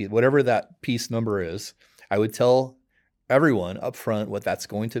 30 pieces, whatever that piece number is. I would tell everyone up front what that's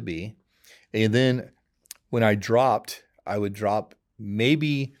going to be. And then when I would drop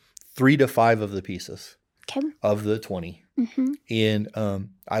maybe 3 to 5 of the pieces of the 20. Mm-hmm. And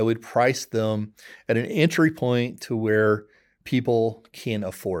I would price them at an entry point to where people can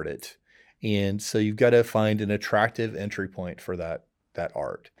afford it. And so you've got to find an attractive entry point for that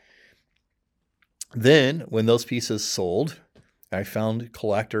art. Then when those pieces sold, I found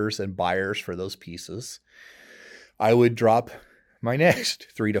collectors and buyers for those pieces, I would drop my next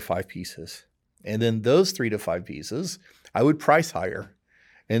 3 to 5 pieces. And then those 3 to 5 pieces, I would price higher.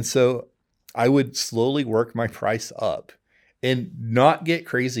 And so I would slowly work my price up and not get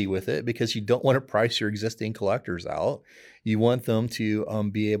crazy with it, because you don't want to price your existing collectors out. You want them to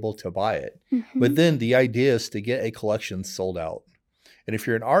be able to buy it. But then the idea is to get a collection sold out. And if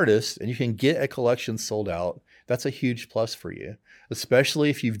you're an artist and you can get a collection sold out, that's a huge plus for you, especially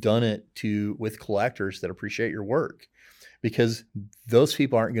if you've done it with collectors that appreciate your work, because those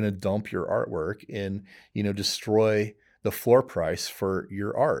people aren't going to dump your artwork and, destroy the floor price for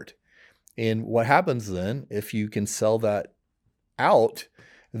your art. And what happens then, if you can sell that out,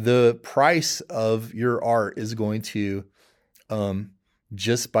 the price of your art is going to,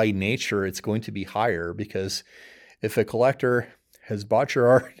 just by nature, it's going to be higher, because if a collector has bought your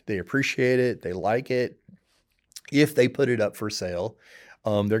art, they appreciate it, they like it. If they put it up for sale,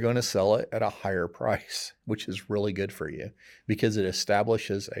 they're going to sell it at a higher price, which is really good for you because it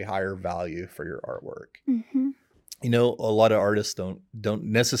establishes a higher value for your artwork. A lot of artists don't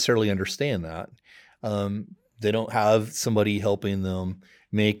necessarily understand that. They don't have somebody helping them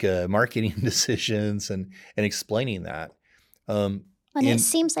make marketing decisions and explaining that. And it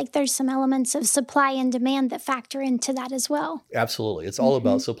seems like there's some elements of supply and demand that factor into that as well. Absolutely. It's all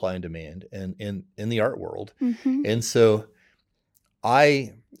about supply and demand and in the art world. And so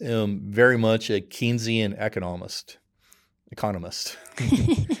I am very much a Keynesian economist.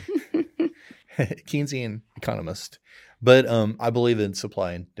 Keynesian economist. But I believe in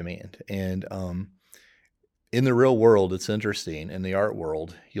supply and demand. And in the real world, it's interesting. In the art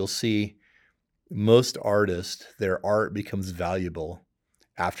world, you'll see most artists, their art becomes valuable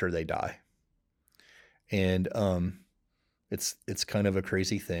after they die. And it's kind of a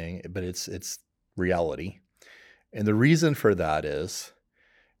crazy thing, but it's reality. And the reason for that is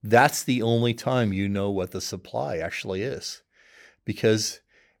that's the only time you know what the supply actually is, because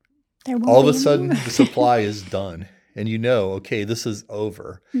all of a sudden the supply is done and okay, this is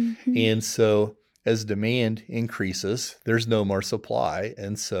over. And so as demand increases, there's no more supply.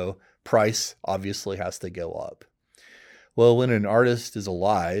 And so price obviously has to go up. Well, when an artist is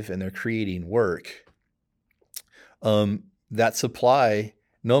alive and they're creating work, that supply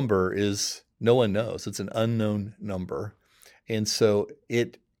number is, no one knows. It's an unknown number. And so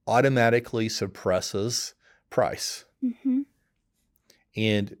it automatically suppresses price.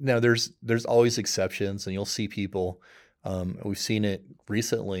 And now there's always exceptions, and you'll see people, we've seen it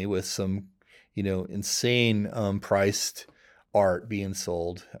recently with some, insane priced art being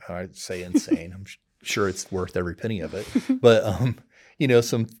sold. I'd say insane. I'm sure it's worth every penny of it. But,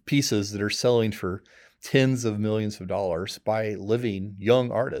 some pieces that are selling for tens of millions of dollars by living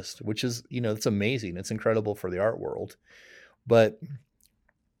young artists, which is, it's amazing. It's incredible for the art world. But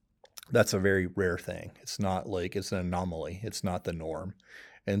that's a very rare thing. It's not like it's an anomaly. It's not the norm.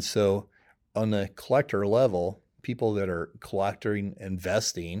 And so on the collector level, people that are collecting,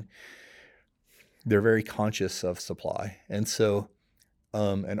 investing, they're very conscious of supply. And so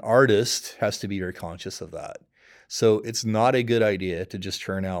an artist has to be very conscious of that. So it's not a good idea to just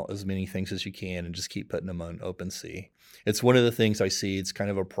churn out as many things as you can and just keep putting them on OpenSea. It's one of the things I see. It's kind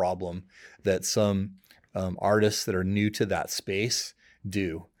of a problem that some artists that are new to that space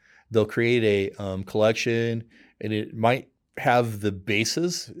do. They'll create a collection, and it might have the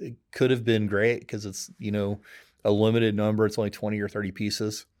bases. It could have been great because it's, a limited number. It's only 20 or 30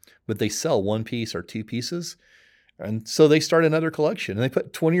 pieces, but they sell one piece or two pieces. And so they start another collection and they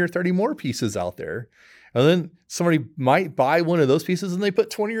put 20 or 30 more pieces out there. And then somebody might buy one of those pieces and they put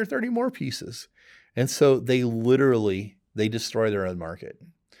 20 or 30 more pieces. And so they destroy their own market.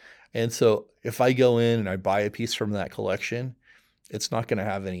 And so if I go in and I buy a piece from that collection, it's not going to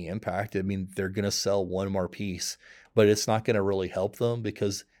have any impact. I mean, they're going to sell one more piece, but it's not going to really help them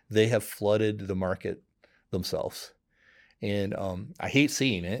because they have flooded the market themselves. And I hate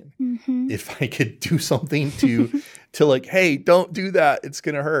seeing it. If I could do something to like, hey, don't do that, it's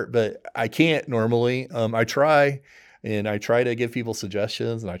going to hurt. But I can't normally. I try, and I try to give people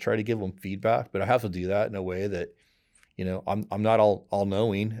suggestions, and I try to give them feedback. But I have to do that in a way that, I'm not all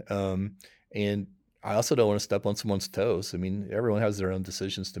knowing. And I also don't want to step on someone's toes. I mean, everyone has their own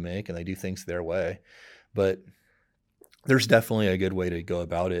decisions to make, and they do things their way. But there's definitely a good way to go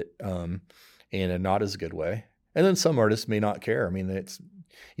about it, and a not as good way. And then some artists may not care. I mean, it's,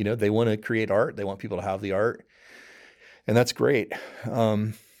 they want to create art. They want people to have the art, and that's great.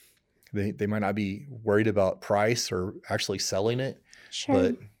 They might not be worried about price or actually selling it,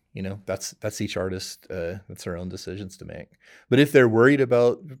 but that's each artist. That's their own decisions to make. But if they're worried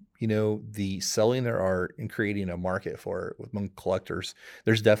about, the selling their art and creating a market for it among collectors,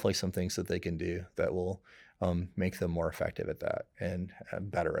 there's definitely some things that they can do that will make them more effective at that and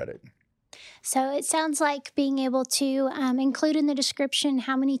better at it. So it sounds like being able to include in the description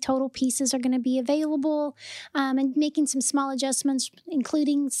how many total pieces are going to be available, and making some small adjustments,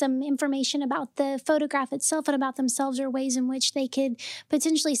 including some information about the photograph itself and about themselves, or ways in which they could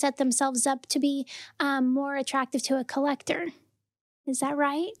potentially set themselves up to be more attractive to a collector. Is that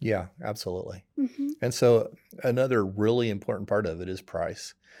right? Yeah, absolutely. Mm-hmm. And so another really important part of it is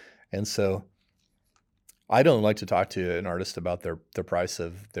price. And so I don't like to talk to an artist about the price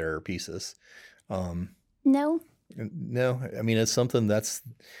of their pieces. No? No, I mean, it's something that's,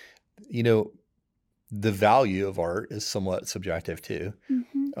 you know, the value of art is somewhat subjective too.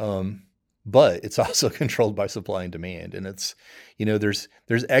 Mm-hmm. But it's also controlled by supply and demand. And it's, you know, there's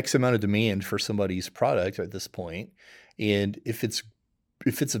X amount of demand for somebody's product at this point. And if it's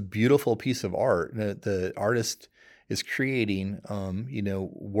a beautiful piece of art, the artist is creating, you know,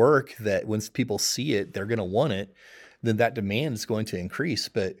 work that when people see it, they're going to want it, then that demand is going to increase.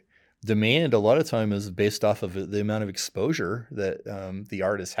 But demand a lot of time is based off of the amount of exposure that the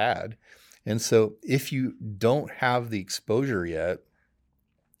artist had. And so if you don't have the exposure yet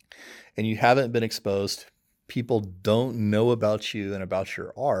and you haven't been exposed, people don't know about you and about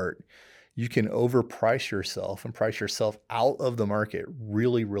your art, you can overprice yourself and price yourself out of the market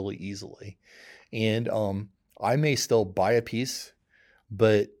really, really easily. And I may still buy a piece,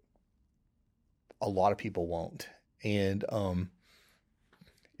 but a lot of people won't. And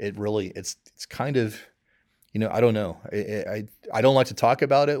it's kind of, you know, I don't know. I don't like to talk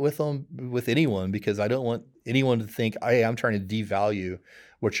about it with anyone, because I don't want anyone to think, hey, I'm trying to devalue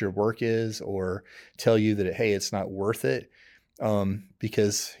what your work is, or tell you that, hey, it's not worth it.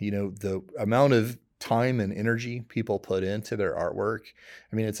 Because, you know, the amount of time and energy people put into their artwork,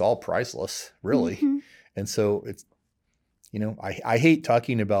 I mean, it's all priceless, really. Mm-hmm. And so it's, you know, I hate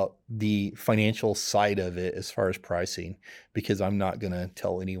talking about the financial side of it as far as pricing, because I'm not going to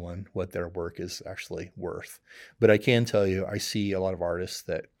tell anyone what their work is actually worth. But I can tell you, I see a lot of artists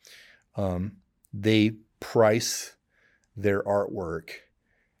that they price their artwork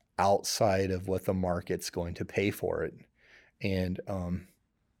outside of what the market's going to pay for it. And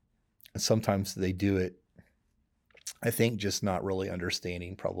sometimes they do it, I think, just not really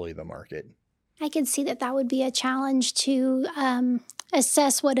understanding probably the market. I can see that would be a challenge to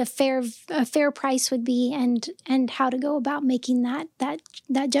assess what a fair price would be, and how to go about making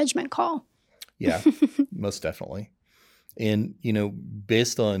that judgment call. Yeah, most definitely. And, you know,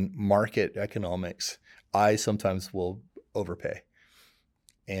 based on market economics, I sometimes will overpay.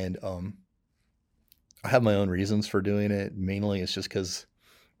 And I have my own reasons for doing it. Mainly it's just because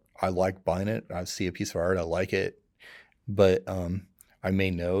I like buying it. I see a piece of art, I like it. But I may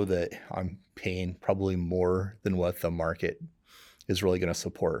know that I'm paying probably more than what the market is really going to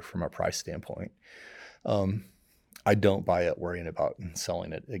support from a price standpoint. I don't buy it worrying about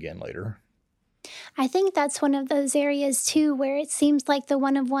selling it again later. I think that's one of those areas too where it seems like the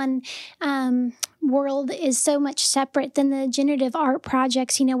one-of-one world is so much separate than the generative art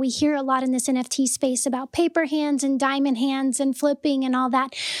projects. You know, we hear a lot in this NFT space about paper hands and diamond hands and flipping and all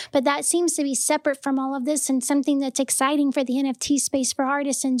that, but that seems to be separate from all of this. And something that's exciting for the NFT space for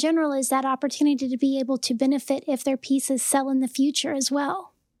artists in general is that opportunity to be able to benefit if their pieces sell in the future as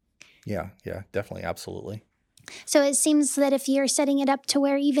well. Yeah, definitely, absolutely. So it seems that if you're setting it up to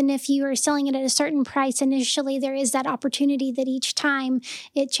where even if you are selling it at a certain price initially, there is that opportunity that each time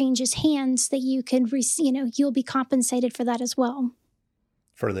it changes hands that you can, you'll be compensated for that as well.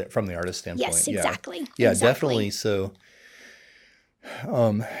 From the artist standpoint. Yes, exactly. Yeah, exactly. Definitely. So,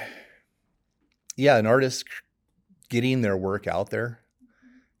 an artist getting their work out there,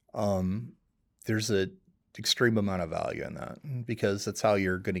 there's a extreme amount of value in that, because that's how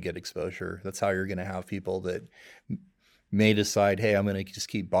you're going to get exposure. That's how you're going to have people that may decide, hey, I'm going to just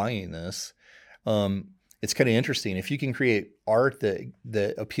keep buying this. It's kind of interesting. If you can create art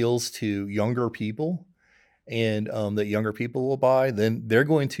that appeals to younger people, and that younger people will buy, then they're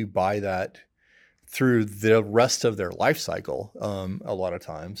going to buy that through the rest of their life cycle, a lot of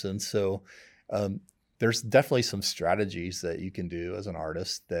times. And so there's definitely some strategies that you can do as an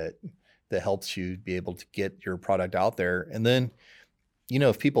artist that helps you be able to get your product out there. And then, you know,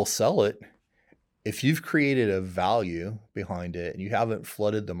 if people sell it, if you've created a value behind it and you haven't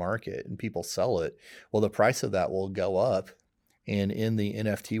flooded the market and people sell it, well, the price of that will go up. And in the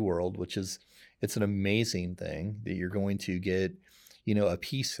NFT world, it's an amazing thing that you're going to get, you know, a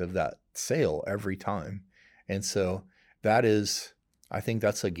piece of that sale every time. And so I think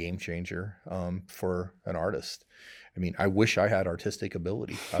that's a game changer for an artist. I mean, I wish I had artistic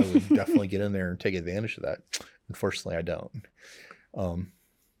ability. I would definitely get in there and take advantage of that. Unfortunately, I don't.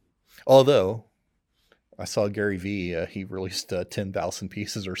 Although I saw Gary V. He released 10,000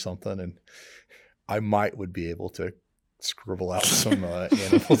 pieces or something, and I would be able to scribble out some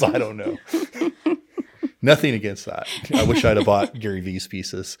animals. I don't know. Nothing against that. I wish I'd have bought Gary V's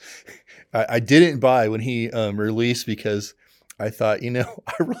pieces. I didn't buy when he released because I thought, I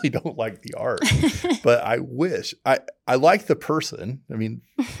really don't like the art, but I wish I like the person. I mean,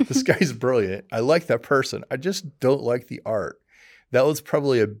 this guy's brilliant. I like that person. I just don't like the art. That was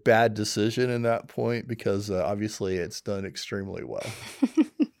probably a bad decision in that point because obviously it's done extremely well.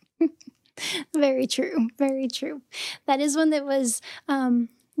 Very true. Very true. That is one that was,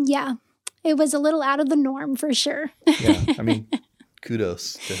 it was a little out of the norm for sure. Yeah. I mean,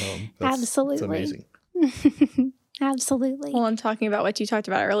 kudos to him. Absolutely. It's amazing. Absolutely. Well, I'm talking about what you talked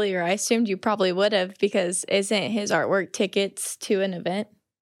about earlier. I assumed you probably would have because isn't his artwork tickets to an event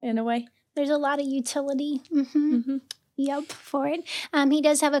in a way? There's a lot of utility. Yep, for it. He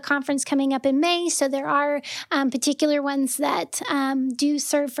does have a conference coming up in May, so there are particular ones that do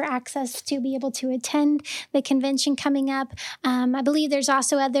serve for access to be able to attend the convention coming up. I believe there's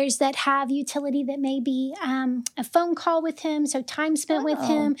also others that have utility that may be a phone call with him, so time spent with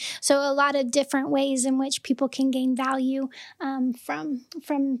him. So a lot of different ways in which people can gain value from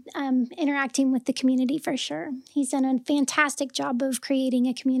interacting with the community for sure. He's done a fantastic job of creating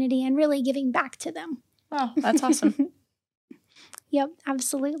a community and really giving back to them. Oh, that's awesome. Yep,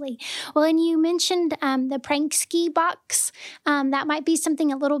 absolutely. Well, and you mentioned the prank ski box. That might be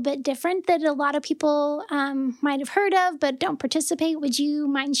something a little bit different that a lot of people might have heard of but don't participate. Would you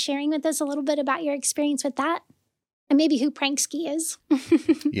mind sharing with us a little bit about your experience with that? And maybe who prank ski is?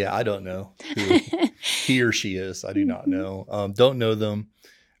 Yeah, I don't know who he or she is. I do not know. Don't know them.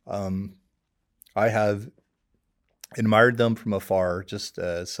 I have admired them from afar, just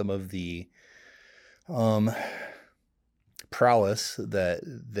some of the prowess that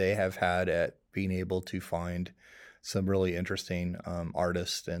they have had at being able to find some really interesting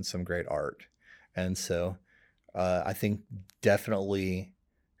artists and some great art. And so I think definitely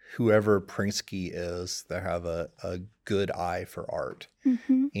whoever Pringsky is, they have a good eye for art.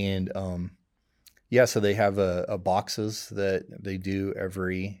 And so they have a boxes that they do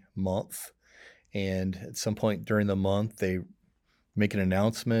every month. And at some point during the month, they make an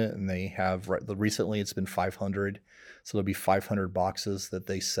announcement, and they have recently it's been 500, so there'll be 500 boxes that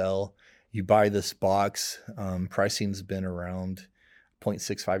they sell. You buy this box, pricing's been around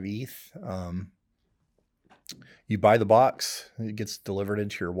 0.65 ETH. You buy the box, it gets delivered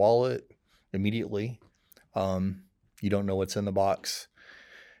into your wallet immediately. You don't know what's in the box.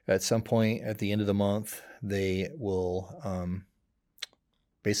 At some point at the end of the month, they will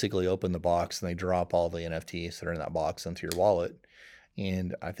basically open the box and they drop all the NFTs that are in that box into your wallet.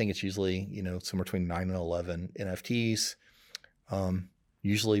 And I think it's usually, somewhere between 9 and 11 NFTs,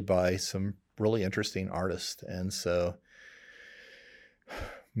 usually by some really interesting artists. And so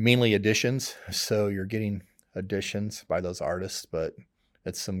mainly editions. So you're getting editions by those artists, but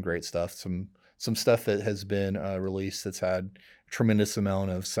it's some great stuff. Some stuff that has been released that's had a tremendous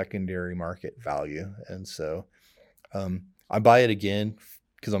amount of secondary market value. And so I buy it again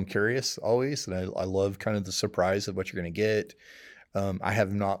because I'm curious always. And I love kind of the surprise of what you're going to get. I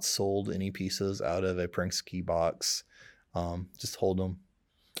have not sold any pieces out of a Pringsky box. Just hold them.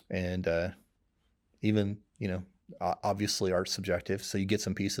 And even, obviously art's subjective. So you get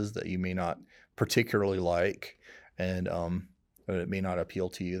some pieces that you may not particularly like, and it may not appeal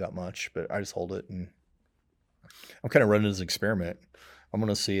to you that much, but I just hold it. And I'm kind of running as an experiment. I'm going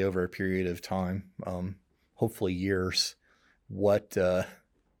to see over a period of time, hopefully years, what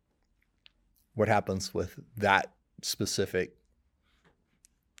happens with that specific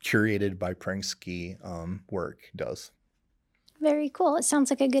curated by Pringsky work does. Very cool. It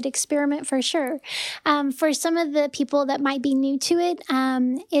sounds like a good experiment for sure. For some of the people that might be new to it,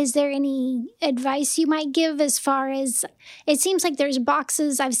 is there any advice you might give as far as, it seems like there's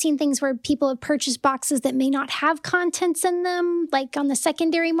boxes. I've seen things where people have purchased boxes that may not have contents in them, like on the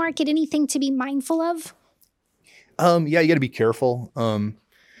secondary market. Anything to be mindful of? You got to be careful.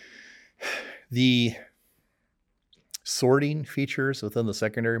 The sorting features within the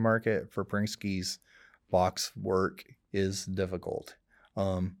secondary market for Pringsky's box work is difficult.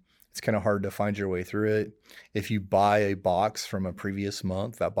 It's kind of hard to find your way through it. If you buy a box from a previous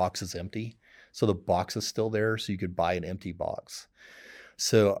month, that box is empty. So the box is still there, so you could buy an empty box.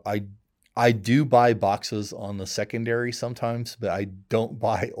 So I do buy boxes on the secondary sometimes, but I don't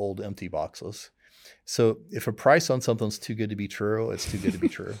buy old empty boxes. So if a price on something's too good to be true, it's too good to be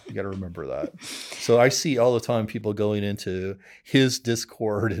true. You got to remember that. So I see all the time people going into his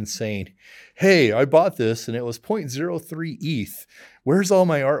Discord and saying, hey, I bought this and it was 0.03 ETH. Where's all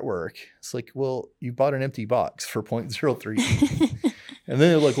my artwork? It's like, well, you bought an empty box for 0.03 ETH. And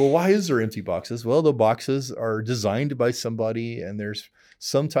then they're like, well, why is there empty boxes? Well, the boxes are designed by somebody and there's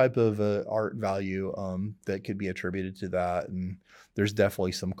some type of art value that could be attributed to that. And there's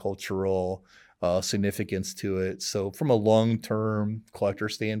definitely some cultural significance to it. So from a long-term collector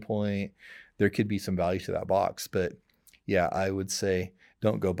standpoint, there could be some value to that box. But yeah, I would say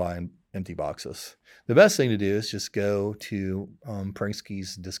don't go buying empty boxes. The best thing to do is just go to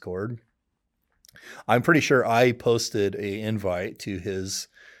Pranksky's Discord. I'm pretty sure I posted a invite to his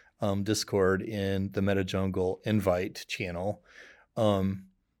Discord in the Meta Jungle invite channel.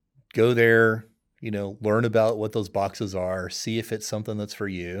 Go there, learn about what those boxes are, see if it's something that's for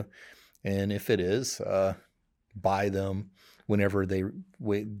you. And if it is, buy them whenever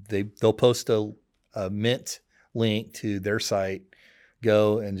they'll post a mint link to their site.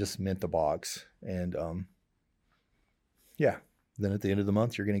 Go and just mint the box. And then at the end of the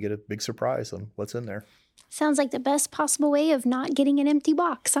month, you're going to get a big surprise on what's in there. Sounds like the best possible way of not getting an empty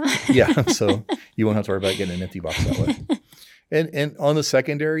box, huh? Yeah, so you won't have to worry about getting an empty box that way. And on the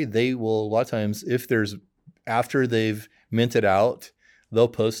secondary, they will, a lot of times, after they've minted out, they'll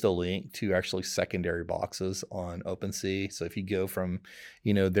post a link to actually secondary boxes on OpenSea. So if you go from,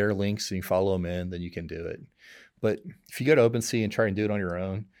 their links and you follow them in, then you can do it. But if you go to OpenSea and try and do it on your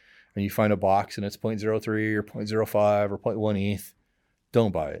own, and you find a box and it's 0.03 or 0.05 or 0.1 ETH,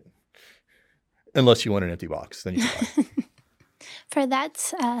 don't buy it. Unless you want an empty box, then you can buy it. For that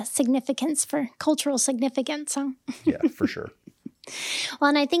significance, for cultural significance, huh? Yeah, for sure. Well,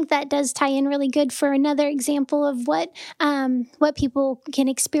 and I think that does tie in really good for another example of what people can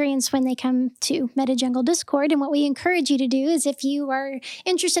experience when they come to Meta Jungle Discord. And what we encourage you to do is, if you are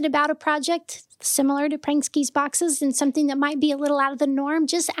interested about a project similar to Pranksky's boxes and something that might be a little out of the norm,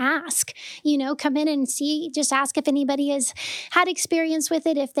 just ask. Come in and see. Just ask if anybody has had experience with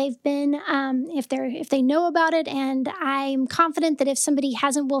it, if they've been, if they know about it. And I'm confident that if somebody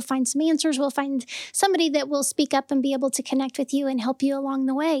hasn't, we'll find some answers. We'll find somebody that will speak up and be able to connect with you and help you along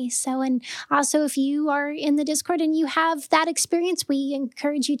the way. So, and also if you are in the Discord and you have that experience, we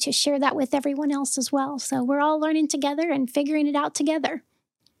encourage you to share that with everyone else as well. So we're all learning together and figuring it out together.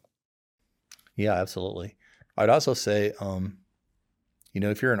 Yeah, absolutely. I'd also say,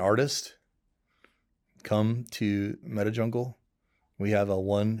 if you're an artist, come to Meta Jungle. We have a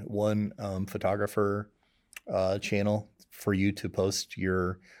one photographer channel for you to post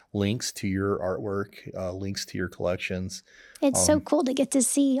your links to your artwork, links to your collections. It's so cool to get to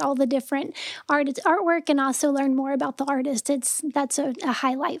see all the different artwork and also learn more about the artist. That's a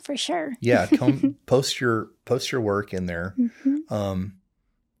highlight for sure. Yeah, come post your work in there. Mm-hmm.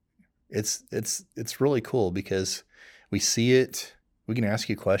 It's really cool because we see it. We can ask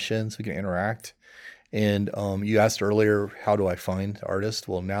you questions. We can interact. And you asked earlier, how do I find artists?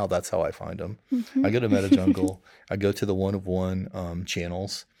 Well, now that's how I find them. Mm-hmm. I go to Meta Jungle. I go to the one of one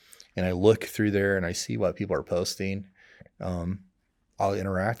channels, and I look through there and I see what people are posting. I'll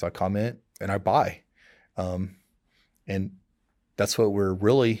interact, I'll comment, and I buy. And that's what we're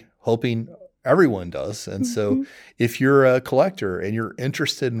really hoping everyone does. And so if you're a collector and you're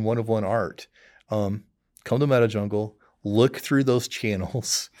interested in one of one art, come to Meta Jungle, look through those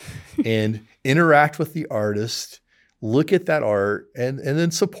channels and interact with the artist, look at that art and then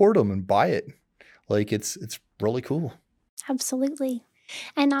support them and buy it. Like it's really cool. Absolutely.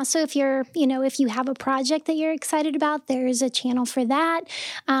 And also if if you have a project that you're excited about, there's a channel for that.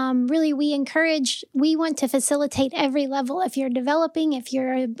 Really, we want to facilitate every level. If you're developing, if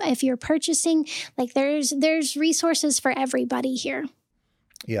you're purchasing, like there's resources for everybody here.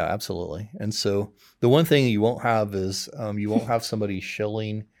 Yeah, absolutely. And so the one thing you won't have is you won't have somebody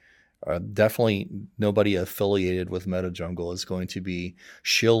shilling. Definitely nobody affiliated with Meta Jungle is going to be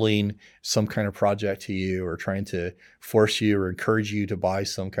shilling some kind of project to you or trying to force you or encourage you to buy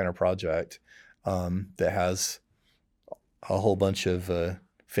some kind of project that has a whole bunch of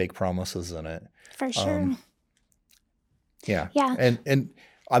fake promises in it. For sure. Yeah. And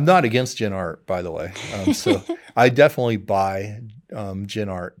I'm not against Gen Art, by the way. So I definitely buy Gen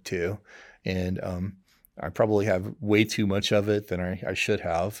Art too. And I probably have way too much of it than I should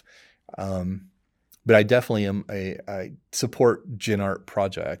have. But I definitely I support Gen Art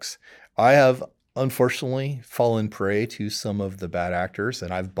projects. I have unfortunately fallen prey to some of the bad actors,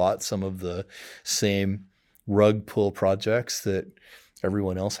 and I've bought some of the same rug pull projects that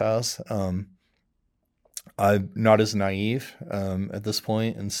everyone else has. I'm not as naive at this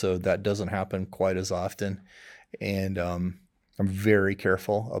point, and so that doesn't happen quite as often. And I'm very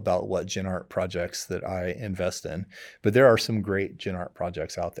careful about what gen art projects that I invest in. But there are some great gen art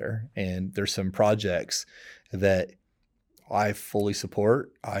projects out there, and there's some projects that I fully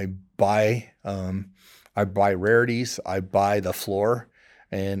support. I buy rarities, I buy the floor,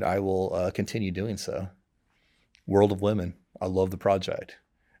 and I will continue doing so. World of Women, I love the project.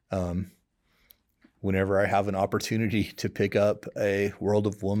 Whenever I have an opportunity to pick up a World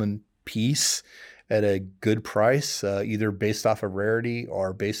of Woman piece at a good price, either based off of rarity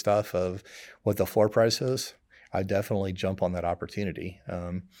or based off of what the floor price is, I definitely jump on that opportunity.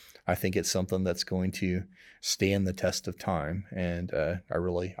 I think it's something that's going to stand the test of time, and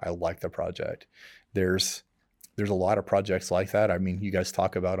I like the project. There's a lot of projects like that. I mean, you guys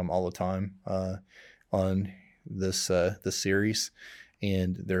talk about them all the time on this series,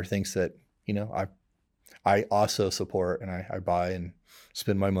 and there are things that I also support, and I buy and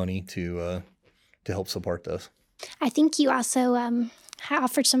spend my money to help support those. I think you also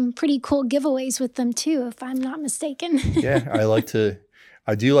offered some pretty cool giveaways with them too, if I'm not mistaken. Yeah,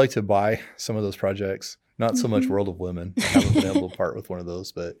 I do like to buy some of those projects. Not so much World of Women. I haven't been able to part with one of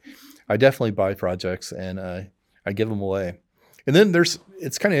those, but I definitely buy projects and I give them away. And then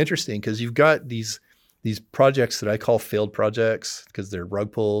it's kind of interesting because you've got these projects that I call failed projects because they're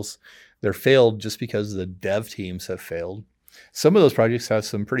rug pulls. They're failed just because the dev teams have failed. Some of those projects have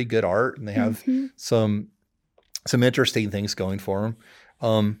some pretty good art and they have some interesting things going for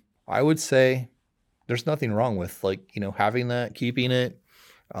them. I would say there's nothing wrong with having that, keeping it.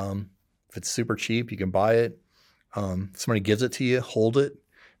 If it's super cheap, you can buy it. Somebody gives it to you, hold it,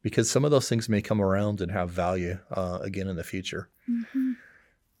 because some of those things may come around and have value again in the future. Mm-hmm.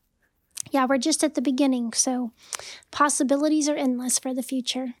 Yeah, we're just at the beginning, so possibilities are endless for the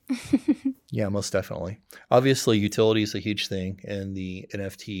future. Yeah, most definitely. Obviously, utility is a huge thing in the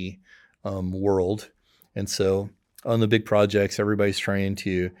NFT world. And so on the big projects, everybody's trying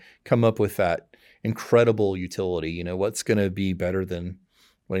to come up with that incredible utility. What's going to be better than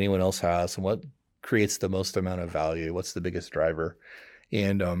what anyone else has and what creates the most amount of value? What's the biggest driver?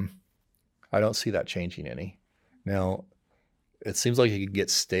 And I don't see that changing any. Now, it seems like it could get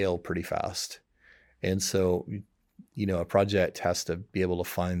stale pretty fast. And so, a project has to be able to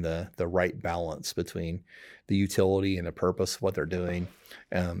find the right balance between the utility and the purpose of what they're doing,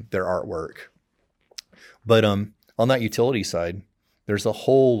 their artwork. But on that utility side, there's a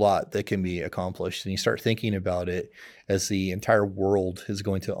whole lot that can be accomplished. And you start thinking about it as the entire world is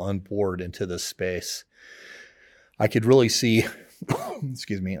going to onboard into this space. I could really see,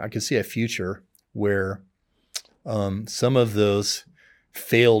 I could see a future where some of those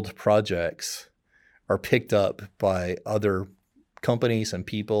failed projects are picked up by other companies and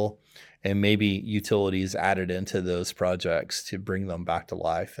people, and maybe utilities added into those projects to bring them back to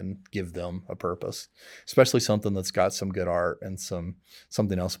life and give them a purpose, especially something that's got some good art and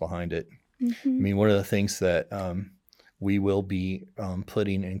something else behind it. Mm-hmm. I mean, one of the things that we will be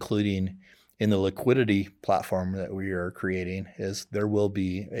including in the liquidity platform that we are creating is there will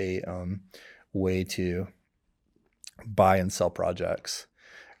be a way to buy and sell projects.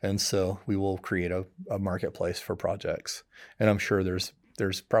 And so we will create a marketplace for projects. And I'm sure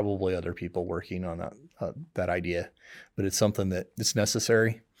there's probably other people working on that idea, but it's something that it's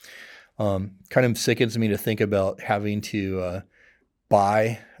necessary. Kind of sickens me to think about having to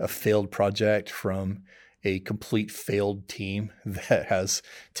buy a failed project from a complete failed team that has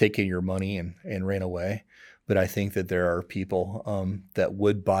taken your money and ran away. But I think that there are people that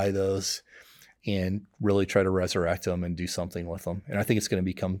would buy those and really try to resurrect them and do something with them. And I think it's going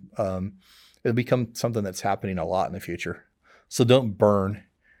to become something that's happening a lot in the future. So don't burn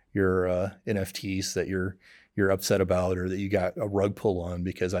your NFTs that you're upset about or that you got a rug pull on,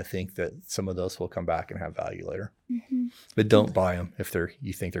 because I think that some of those will come back and have value later. Mm-hmm. But don't buy them if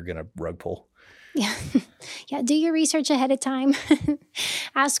you think they're going to rug pull. Yeah. Yeah. Do your research ahead of time.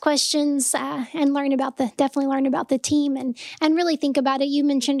 Ask questions and definitely learn about the team and really think about it. You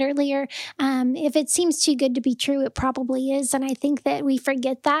mentioned earlier, if it seems too good to be true, it probably is. And I think that we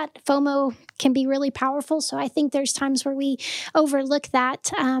forget that. FOMO can be really powerful. So I think there's times where we overlook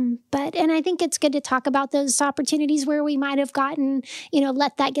that. And I think it's good to talk about those opportunities where we might have gotten,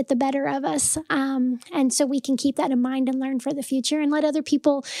 let that get the better of us. And so we can keep that in mind and learn for the future and let other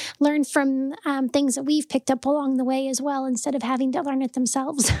people learn from things that we've picked up along the way as well, instead of having to learn it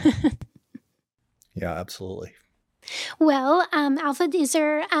themselves. Yeah, absolutely. Well, Alfred, is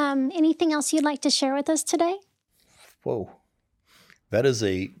there anything else you'd like to share with us today? Whoa, that is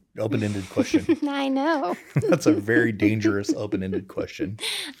a open-ended question. I know. That's a very dangerous open-ended question.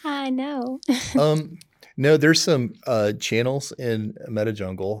 I know. No, there's some channels in Meta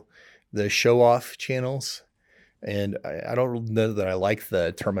Jungle, the show off channels. And I don't know that I like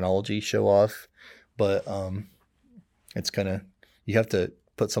the terminology show off, but it's kind of, you have to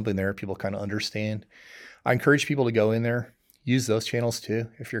put something there people kind of understand. I encourage people to go in there, use those channels too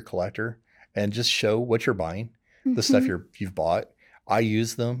if you're a collector, and just show what you're buying, the stuff you've bought. I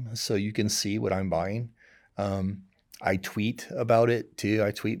use them so you can see what I'm buying. I tweet about it too. I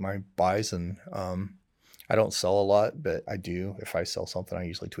tweet my buys, and I don't sell a lot, but I do. If I sell something, I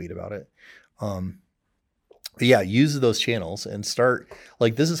usually tweet about it. But yeah, use those channels and start,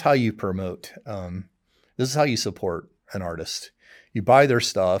 like, this is how you promote. This is how you support an artist. You buy their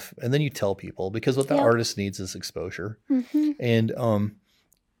stuff and then you tell people, because what the artist needs is exposure. And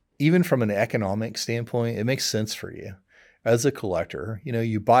even from an economic standpoint, it makes sense for you as a collector. You know,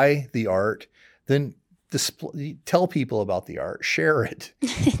 you buy the art, then tell people about the art, share it,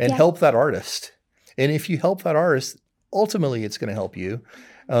 and help that artist. And if you help that artist, ultimately it's going to help you,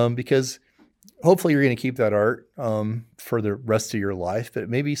 because hopefully you're going to keep that art for the rest of your life. But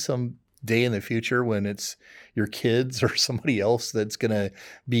maybe some day in the future when it's your kids or somebody else that's going to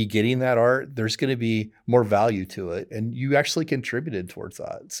be getting that art, there's going to be more value to it. And you actually contributed towards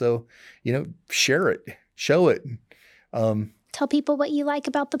that. So, you know, share it, show it. Tell people what you like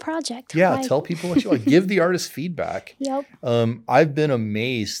about the project. Yeah, tell people what you like. Give the artist feedback. Yep. I've been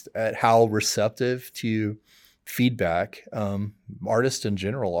amazed at how receptive to feedback artists in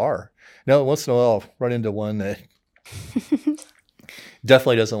general are. Now, once in a while, I'll run into one that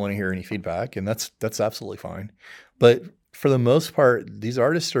definitely doesn't want to hear any feedback, and that's absolutely fine. But for the most part, these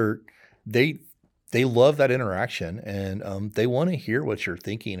artists they love that interaction, and they want to hear what you're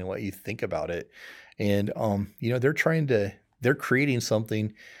thinking and what you think about it. And you know, they're creating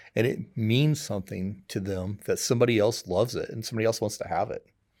something, and it means something to them that somebody else loves it and somebody else wants to have it.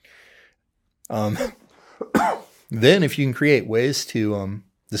 Then if you can create ways to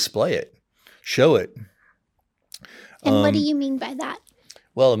display it, show it. And what do you mean by that?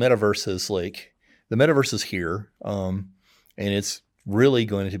 Well, the metaverse is here, and it's really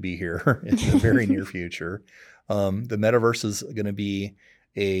going to be here in the very near future. The metaverse is going to be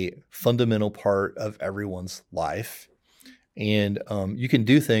a fundamental part of everyone's life. And you can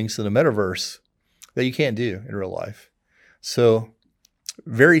do things in the metaverse that you can't do in real life. So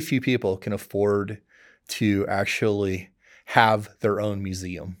very few people can afford to actually have their own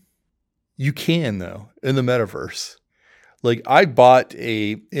museum. You can, though, in the metaverse. Like, I bought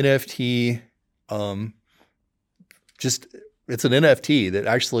a NFT, it's an NFT that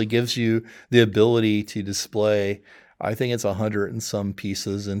actually gives you the ability to display, I think it's 100 and some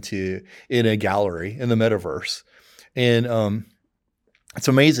pieces in a gallery in the metaverse. And it's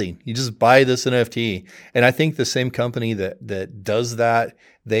amazing. You just buy this NFT. And I think the same company that does that,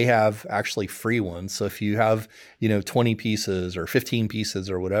 they have actually free ones. So if you have, 20 pieces or 15 pieces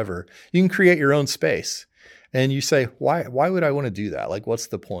or whatever, you can create your own space. And you say, why would I want to do that? Like, what's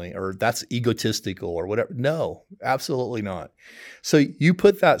the point? Or that's egotistical or whatever. No, absolutely not. So you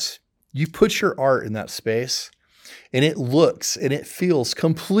put your art in that space, and it looks and it feels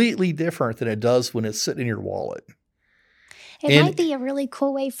completely different than it does when it's sitting in your wallet. It might be a really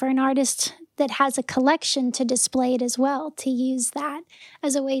cool way for an artist that has a collection to display it as well, to use that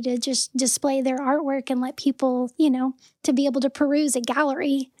as a way to just display their artwork and let people, to be able to peruse a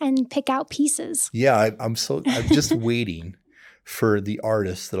gallery and pick out pieces. Yeah, I'm just waiting for the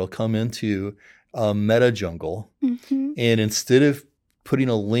artists that'll come into Meta Jungle, and instead of putting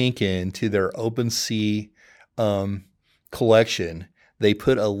a link into their OpenSea collection, they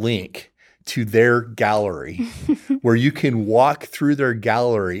put a link to their gallery where you can walk through their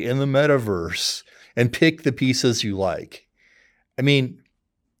gallery in the metaverse and pick the pieces you like. I mean,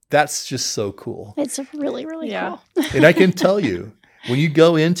 that's just so cool. It's really, really cool. And I can tell you, when you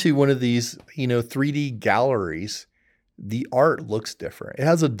go into one of these, 3D galleries, the art looks different. It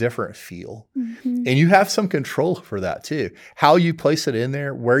has a different feel. And you have some control for that too. How you place it in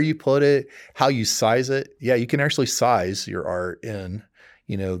there, where you put it, how you size it. Yeah, you can actually size your art in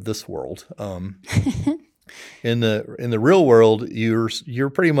this world. In the real world, you're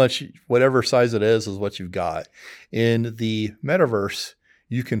pretty much whatever size it is what you've got. In the metaverse,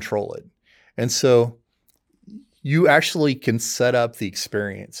 you control it. And so you actually can set up the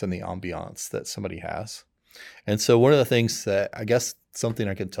experience and the ambiance that somebody has. And so one of the things that I guess something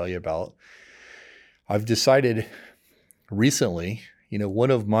I can tell you about, I've decided recently, one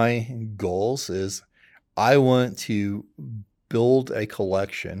of my goals is I want to build a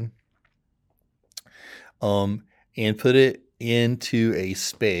collection and put it into a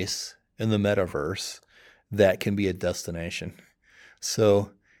space in the metaverse that can be a destination.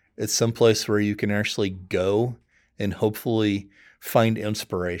 So It's someplace where you can actually go and hopefully find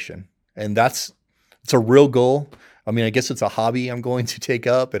inspiration. And it's a real goal. I mean, I guess it's a hobby I'm going to take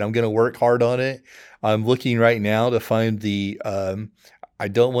up, and I'm going to work hard on it. I'm looking right now to find I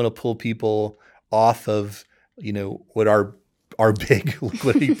don't want to pull people off of, what our big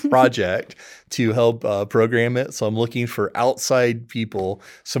liquidity project to help program it. So I'm looking for outside people,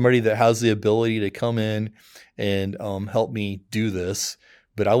 somebody that has the ability to come in and help me do this.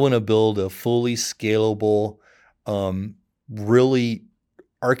 But I want to build a fully scalable, really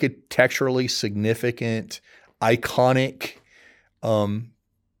architecturally significant, iconic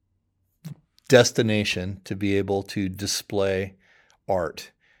destination to be able to display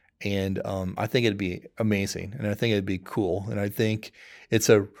art. And I think it'd be amazing, and I think it'd be cool. And I think it's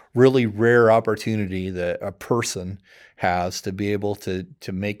a really rare opportunity that a person has to be able to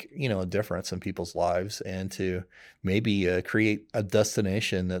make, a difference in people's lives, and to maybe create a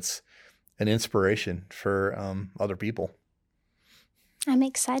destination that's an inspiration for other people. I'm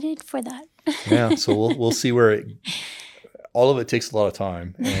excited for that. Yeah, so we'll see where all of it takes a lot of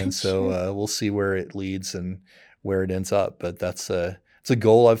time, and so Sure. we'll see where it leads and where it ends up. But it's a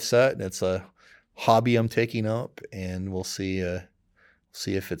goal I've set, and it's a hobby I'm taking up, and we'll see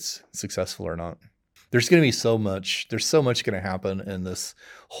if it's successful or not. There's going to be so much going to happen in this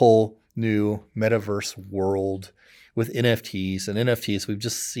whole new metaverse world with NFTs. And NFTs, we've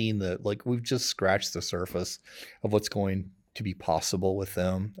just seen we've just scratched the surface of what's going to be possible with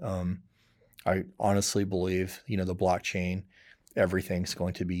them. I honestly believe, the blockchain, everything's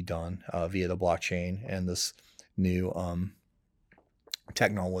going to be done via the blockchain and this new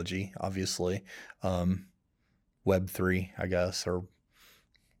technology, obviously. Web3, I guess, or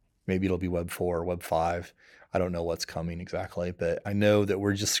maybe it'll be Web 4, Web 5. I don't know what's coming exactly, but I know that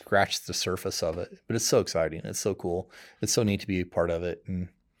we're just scratched the surface of it. But it's so exciting. It's so cool. It's so neat to be a part of it. And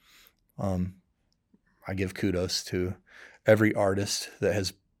I give kudos to every artist that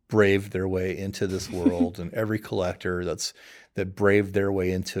has braved their way into this world, and every collector that braved their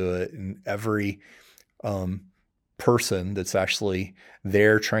way into it, and every person that's actually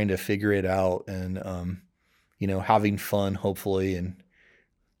there trying to figure it out, and having fun, hopefully. And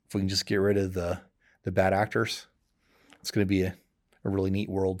if we can just get rid of the bad actors, it's going to be a really neat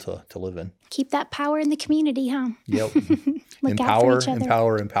world to live in. Keep that power in the community, huh? Yep. Look out for each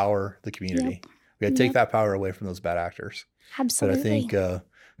other. Empower the community. Yep. We got to take that power away from those bad actors. Absolutely. But I think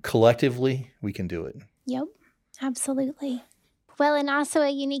collectively we can do it. Yep, absolutely. Well, and also a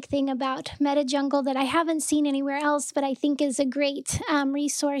unique thing about Meta Jungle that I haven't seen anywhere else, but I think is a great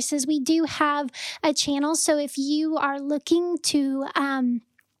resource, is we do have a channel. So if you are looking to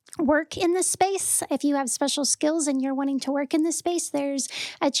work in this space, if you have special skills and you're wanting to work in this space, there's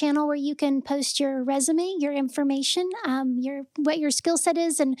a channel where you can post your resume, your information, what your skill set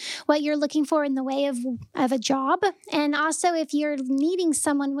is, and what you're looking for in the way of a job. And also, if you're needing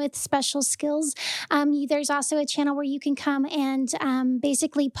someone with special skills, there's also a channel where you can come and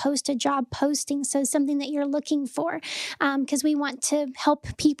basically post a job posting, so something that you're looking for, because we want to help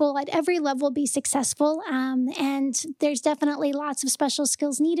people at every level be successful, and there's definitely lots of special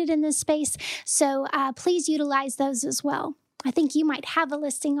skills needed in this space. So please utilize those as well. I think you might have a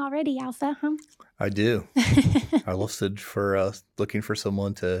listing already, Alpha, huh? I do. I listed for looking for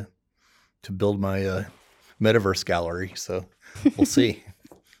someone to build my metaverse gallery. So we'll see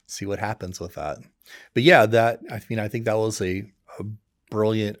what happens with that. But yeah, I think that was a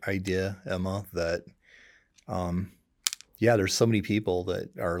brilliant idea, Emma, that there's so many people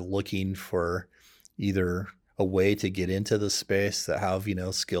that are looking for either a way to get into the space that have,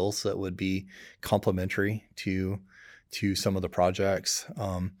 skills that would be complementary to some of the projects.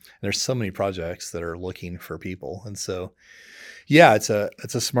 There's so many projects that are looking for people. And so, yeah, it's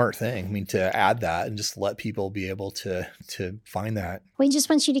a smart thing. I mean, to add that and just let people be able to find that. We just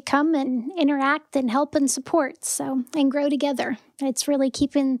want you to come and interact and help and support, and grow together. It's really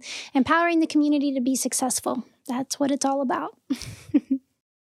empowering the community to be successful. That's what it's all about.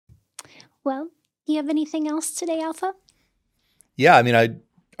 Well, do you have anything else today, Alpha? Yeah, I mean, I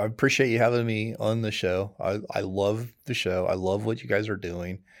appreciate you having me on the show. I love the show. I love what you guys are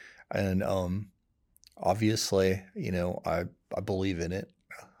doing. And obviously, I believe in it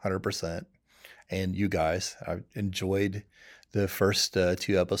 100%. And you guys, I enjoyed the first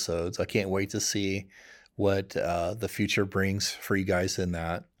 2 episodes. I can't wait to see what the future brings for you guys in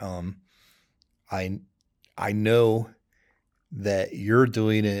that. I know that you're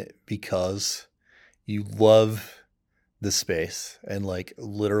doing it because you love the space and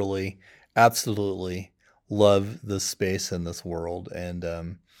literally, absolutely love this space and this world,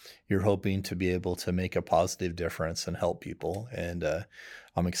 and you're hoping to be able to make a positive difference and help people. And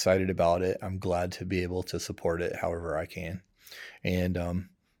I'm excited about it. I'm glad to be able to support it however I can. And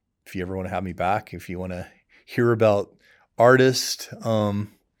if you ever want to have me back, if you want to hear about artists,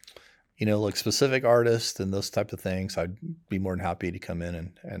 like specific artists and those types of things, I'd be more than happy to come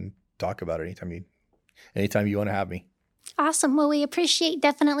in and talk about it anytime you want to have me. Awesome. Well, we appreciate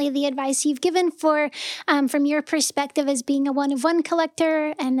definitely the advice you've given from your perspective as being a one-of-one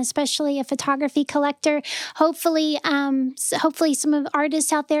collector and especially a photography collector. Hopefully some of the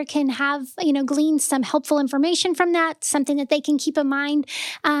artists out there can have, glean some helpful information from that, something that they can keep in mind.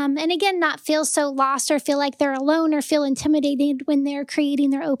 And again, not feel so lost or feel like they're alone or feel intimidated when they're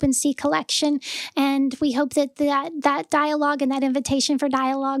creating their OpenSea collection. And we hope that dialogue and that invitation for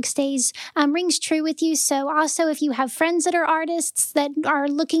dialogue rings true with you. So also, if you have friends that are artists that are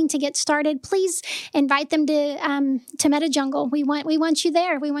looking to get started, please invite them to Meta Jungle. We want you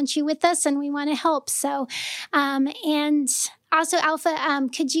there. We want you with us, and we want to help. So, and also Alpha,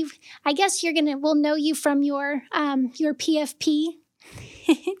 could you? I guess we'll know you from your PFP.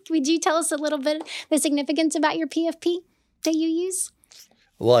 Would you tell us a little bit the significance about your PFP that you use?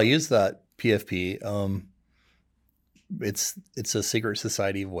 Well, I use that PFP. It's a secret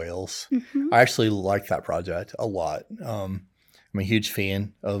society of whales. Mm-hmm. I actually like that project a lot. I'm a huge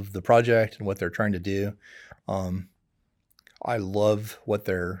fan of the project and what they're trying to do. I love what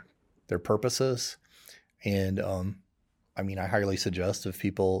their purpose is. And I highly suggest if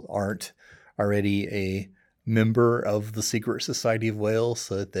people aren't already a member of the secret society of whales,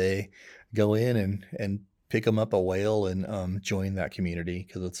 so that they go in and pick them up a whale and join that community,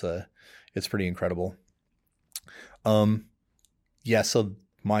 because it's pretty incredible. So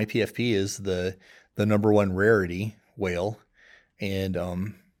my PFP is the number one rarity whale, and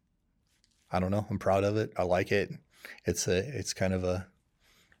I don't know, I'm proud of it. I like it. It's kind of I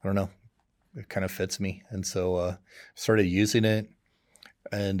don't know, it kind of fits me. And so started using it,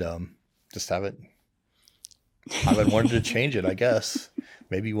 and just haven't wanted to change it, I guess.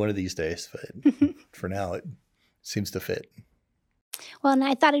 Maybe one of these days, but for now it seems to fit. Well, and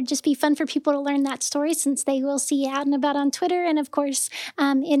I thought it'd just be fun for people to learn that story, since they will see you out and about on Twitter and, of course,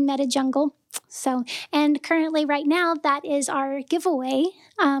 in Meta Jungle. So, and currently right now, that is our giveaway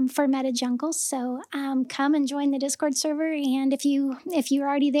for Meta Jungle. So come and join the Discord server. And if you're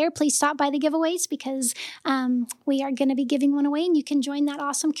already there, please stop by the giveaways, because we are going to be giving one away, and you can join that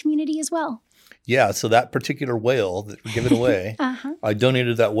awesome community as well. Yeah, so that particular whale that we're giving away, I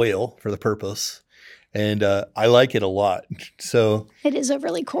donated that whale for the purpose. And I like it a lot. So it is a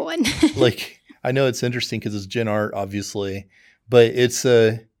really cool one. I know it's interesting because it's Gen Art, obviously, but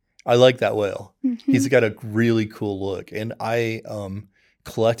I like that whale. Mm-hmm. He's got a really cool look, and I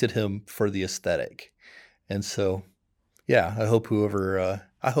collected him for the aesthetic. And so, yeah, I hope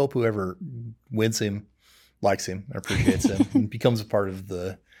whoever wins him likes him, appreciates him, and becomes a part of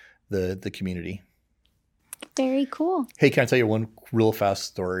the community. Very cool. Hey, can I tell you one real fast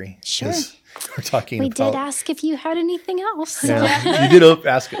story? Sure. We did ask if you had anything else. Yeah, you did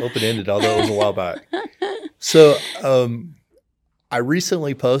ask open-ended, although it was a while back. So I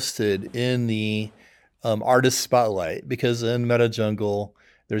recently posted in the artist spotlight, because in Meta Jungle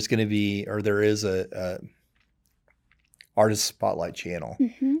there is a artist spotlight channel.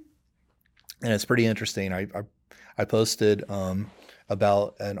 Mm-hmm. And it's pretty interesting. I posted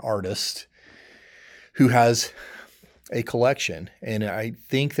about an artist who has a collection. And I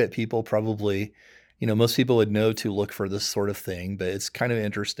think that people probably, most people would know to look for this sort of thing, but it's kind of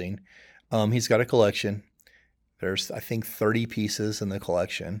interesting. He's got a collection. There's, I think, 30 pieces in the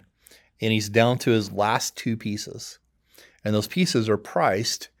collection, and he's down to his last 2 pieces. And those pieces are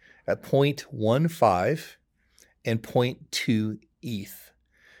priced at 0.15 and 0.2 ETH.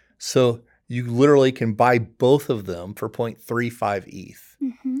 So you literally can buy both of them for 0.35 ETH.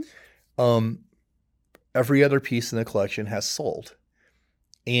 Mm-hmm. Every other piece in the collection has sold.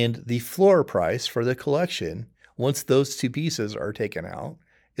 And the floor price for the collection, once those 2 pieces are taken out,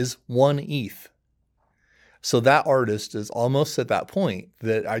 is 1 ETH. So that artist is almost at that point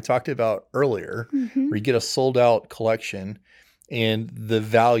that I talked about earlier, mm-hmm. where you get a sold out collection and the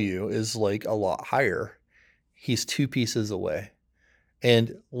value is like a lot higher. He's 2 pieces away.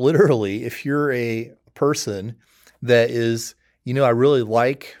 And literally, if you're a person that is, I really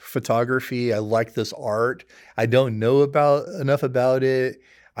like photography, I like this art, I don't know enough about it,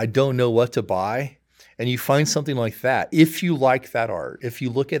 I don't know what to buy, and you find something like that, if you like that art, if you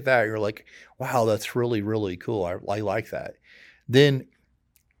look at that, you're like, wow, that's really, really cool, I like that, then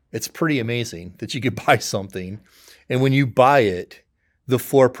it's pretty amazing that you could buy something, and when you buy it, the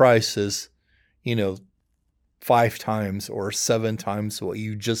floor price is, 5 times or 7 times what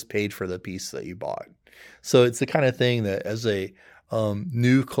you just paid for the piece that you bought. So it's the kind of thing that as a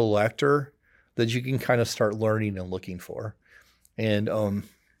new collector that you can kind of start learning and looking for. And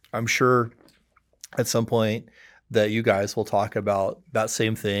I'm sure at some point that you guys will talk about that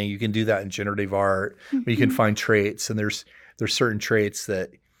same thing. You can do that in generative art. Mm-hmm. You can find traits, and there's certain traits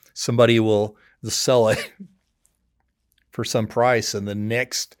that somebody will sell it for some price, and the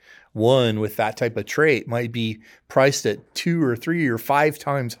next one with that type of trait might be priced at 2 or 3 or 5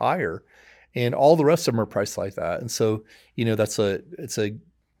 times higher, and all the rest of them are priced like that. And so, it's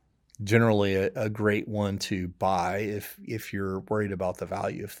generally a great one to buy if you're worried about the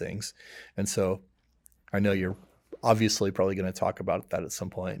value of things. And so I know you're obviously probably going to talk about that at some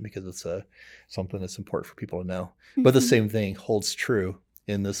point because it's something that's important for people to know. Mm-hmm. But the same thing holds true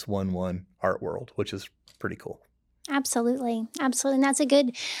in this 1/1 art world, which is pretty cool. Absolutely. And that's a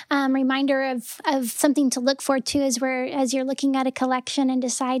good reminder of something to look for too, as you're looking at a collection and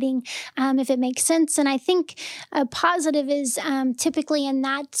deciding if it makes sense. And I think a positive is typically in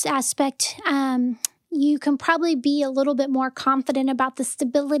that aspect, you can probably be a little bit more confident about the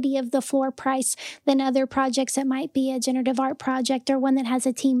stability of the floor price than other projects that might be a generative art project or one that has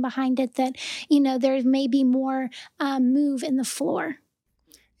a team behind it that, there may be more move in the floor.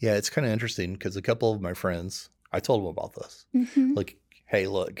 Yeah, it's kind of interesting because a couple of my friends, I told them about this. Mm-hmm. Like, hey,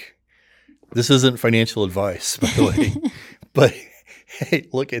 look, this isn't financial advice, by the way, but hey,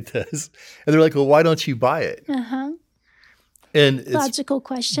 look at this. And they're like, well, why don't you buy it? Uh-huh. And it's logical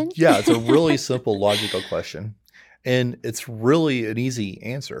question. Yeah, it's a really simple, logical question. And it's really an easy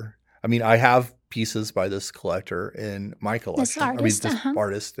answer. I mean, I have pieces by this collector in my collection. This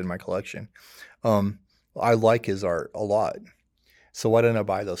artist in my collection. I like his art a lot. So why didn't I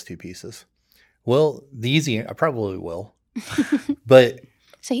buy those 2 pieces? Well, I probably will. But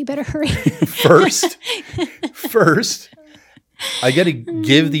so you better hurry. First, I got to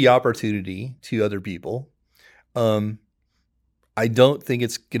give the opportunity to other people. I don't think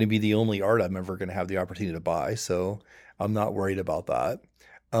it's going to be the only art I'm ever going to have the opportunity to buy, so I'm not worried about that.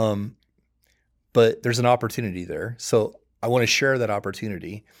 But there's an opportunity there, so I want to share that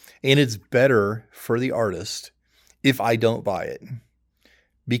opportunity. And it's better for the artist if I don't buy it,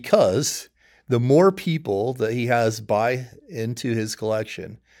 because the more people that he has buy into his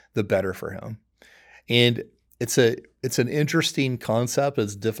collection, the better for him. And it's an interesting concept.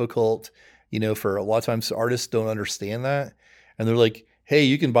 It's difficult, for a lot of times artists don't understand that. And they're like, hey,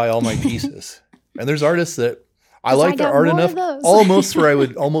 you can buy all my pieces. And there's artists that I like their art enough almost where I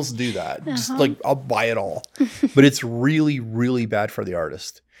would almost do that. Uh-huh. Just like, I'll buy it all. But it's really, really bad for the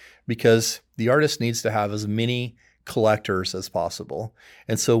artist because the artist needs to have as many collectors as possible.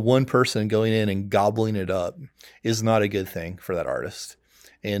 And so one person going in and gobbling it up is not a good thing for that artist.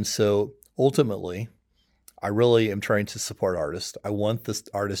 And so ultimately, I really am trying to support artists. I want this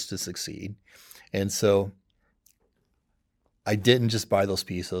artist to succeed. And so I didn't just buy those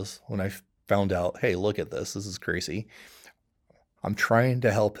pieces when I found out, hey, look at this. This is crazy. I'm trying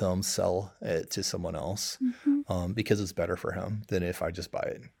to help him sell it to someone else because it's better for him than if I just buy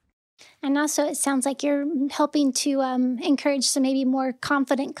it. And also, it sounds like you're helping to encourage some maybe more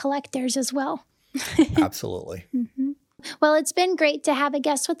confident collectors as well. Absolutely. Mm-hmm. Well, it's been great to have a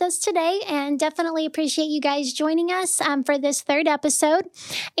guest with us today, and definitely appreciate you guys joining us for this 3rd episode.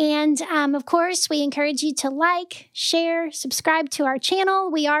 And of course, we encourage you to like, share, subscribe to our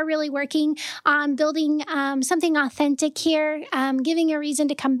channel. We are really working on building something authentic here, giving a reason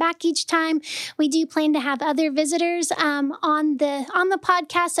to come back each time. We do plan to have other visitors on the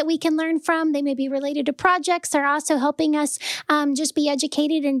podcast that we can learn from. They may be related to projects. They're also helping us just be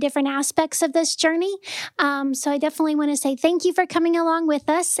educated in different aspects of this journey. So I definitely want to say thank you for coming along with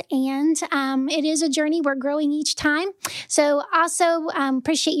us. And it is a journey. We're growing each time. So also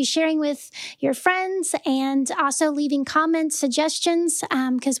appreciate you sharing with your friends and also leaving comments, suggestions,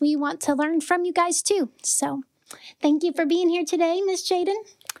 because we want to learn from you guys too. So thank you for being here today, Miss Jaden.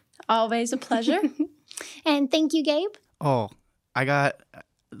 Always a pleasure. And thank you, Gabe. Oh, I got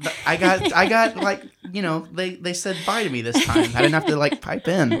like, they said bye to me this time. I didn't have to like pipe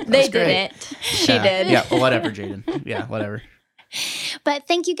in. They didn't. She did. Yeah, well, whatever, Jaden. Yeah, whatever. But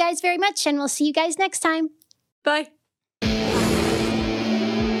thank you guys very much, and we'll see you guys next time. Bye.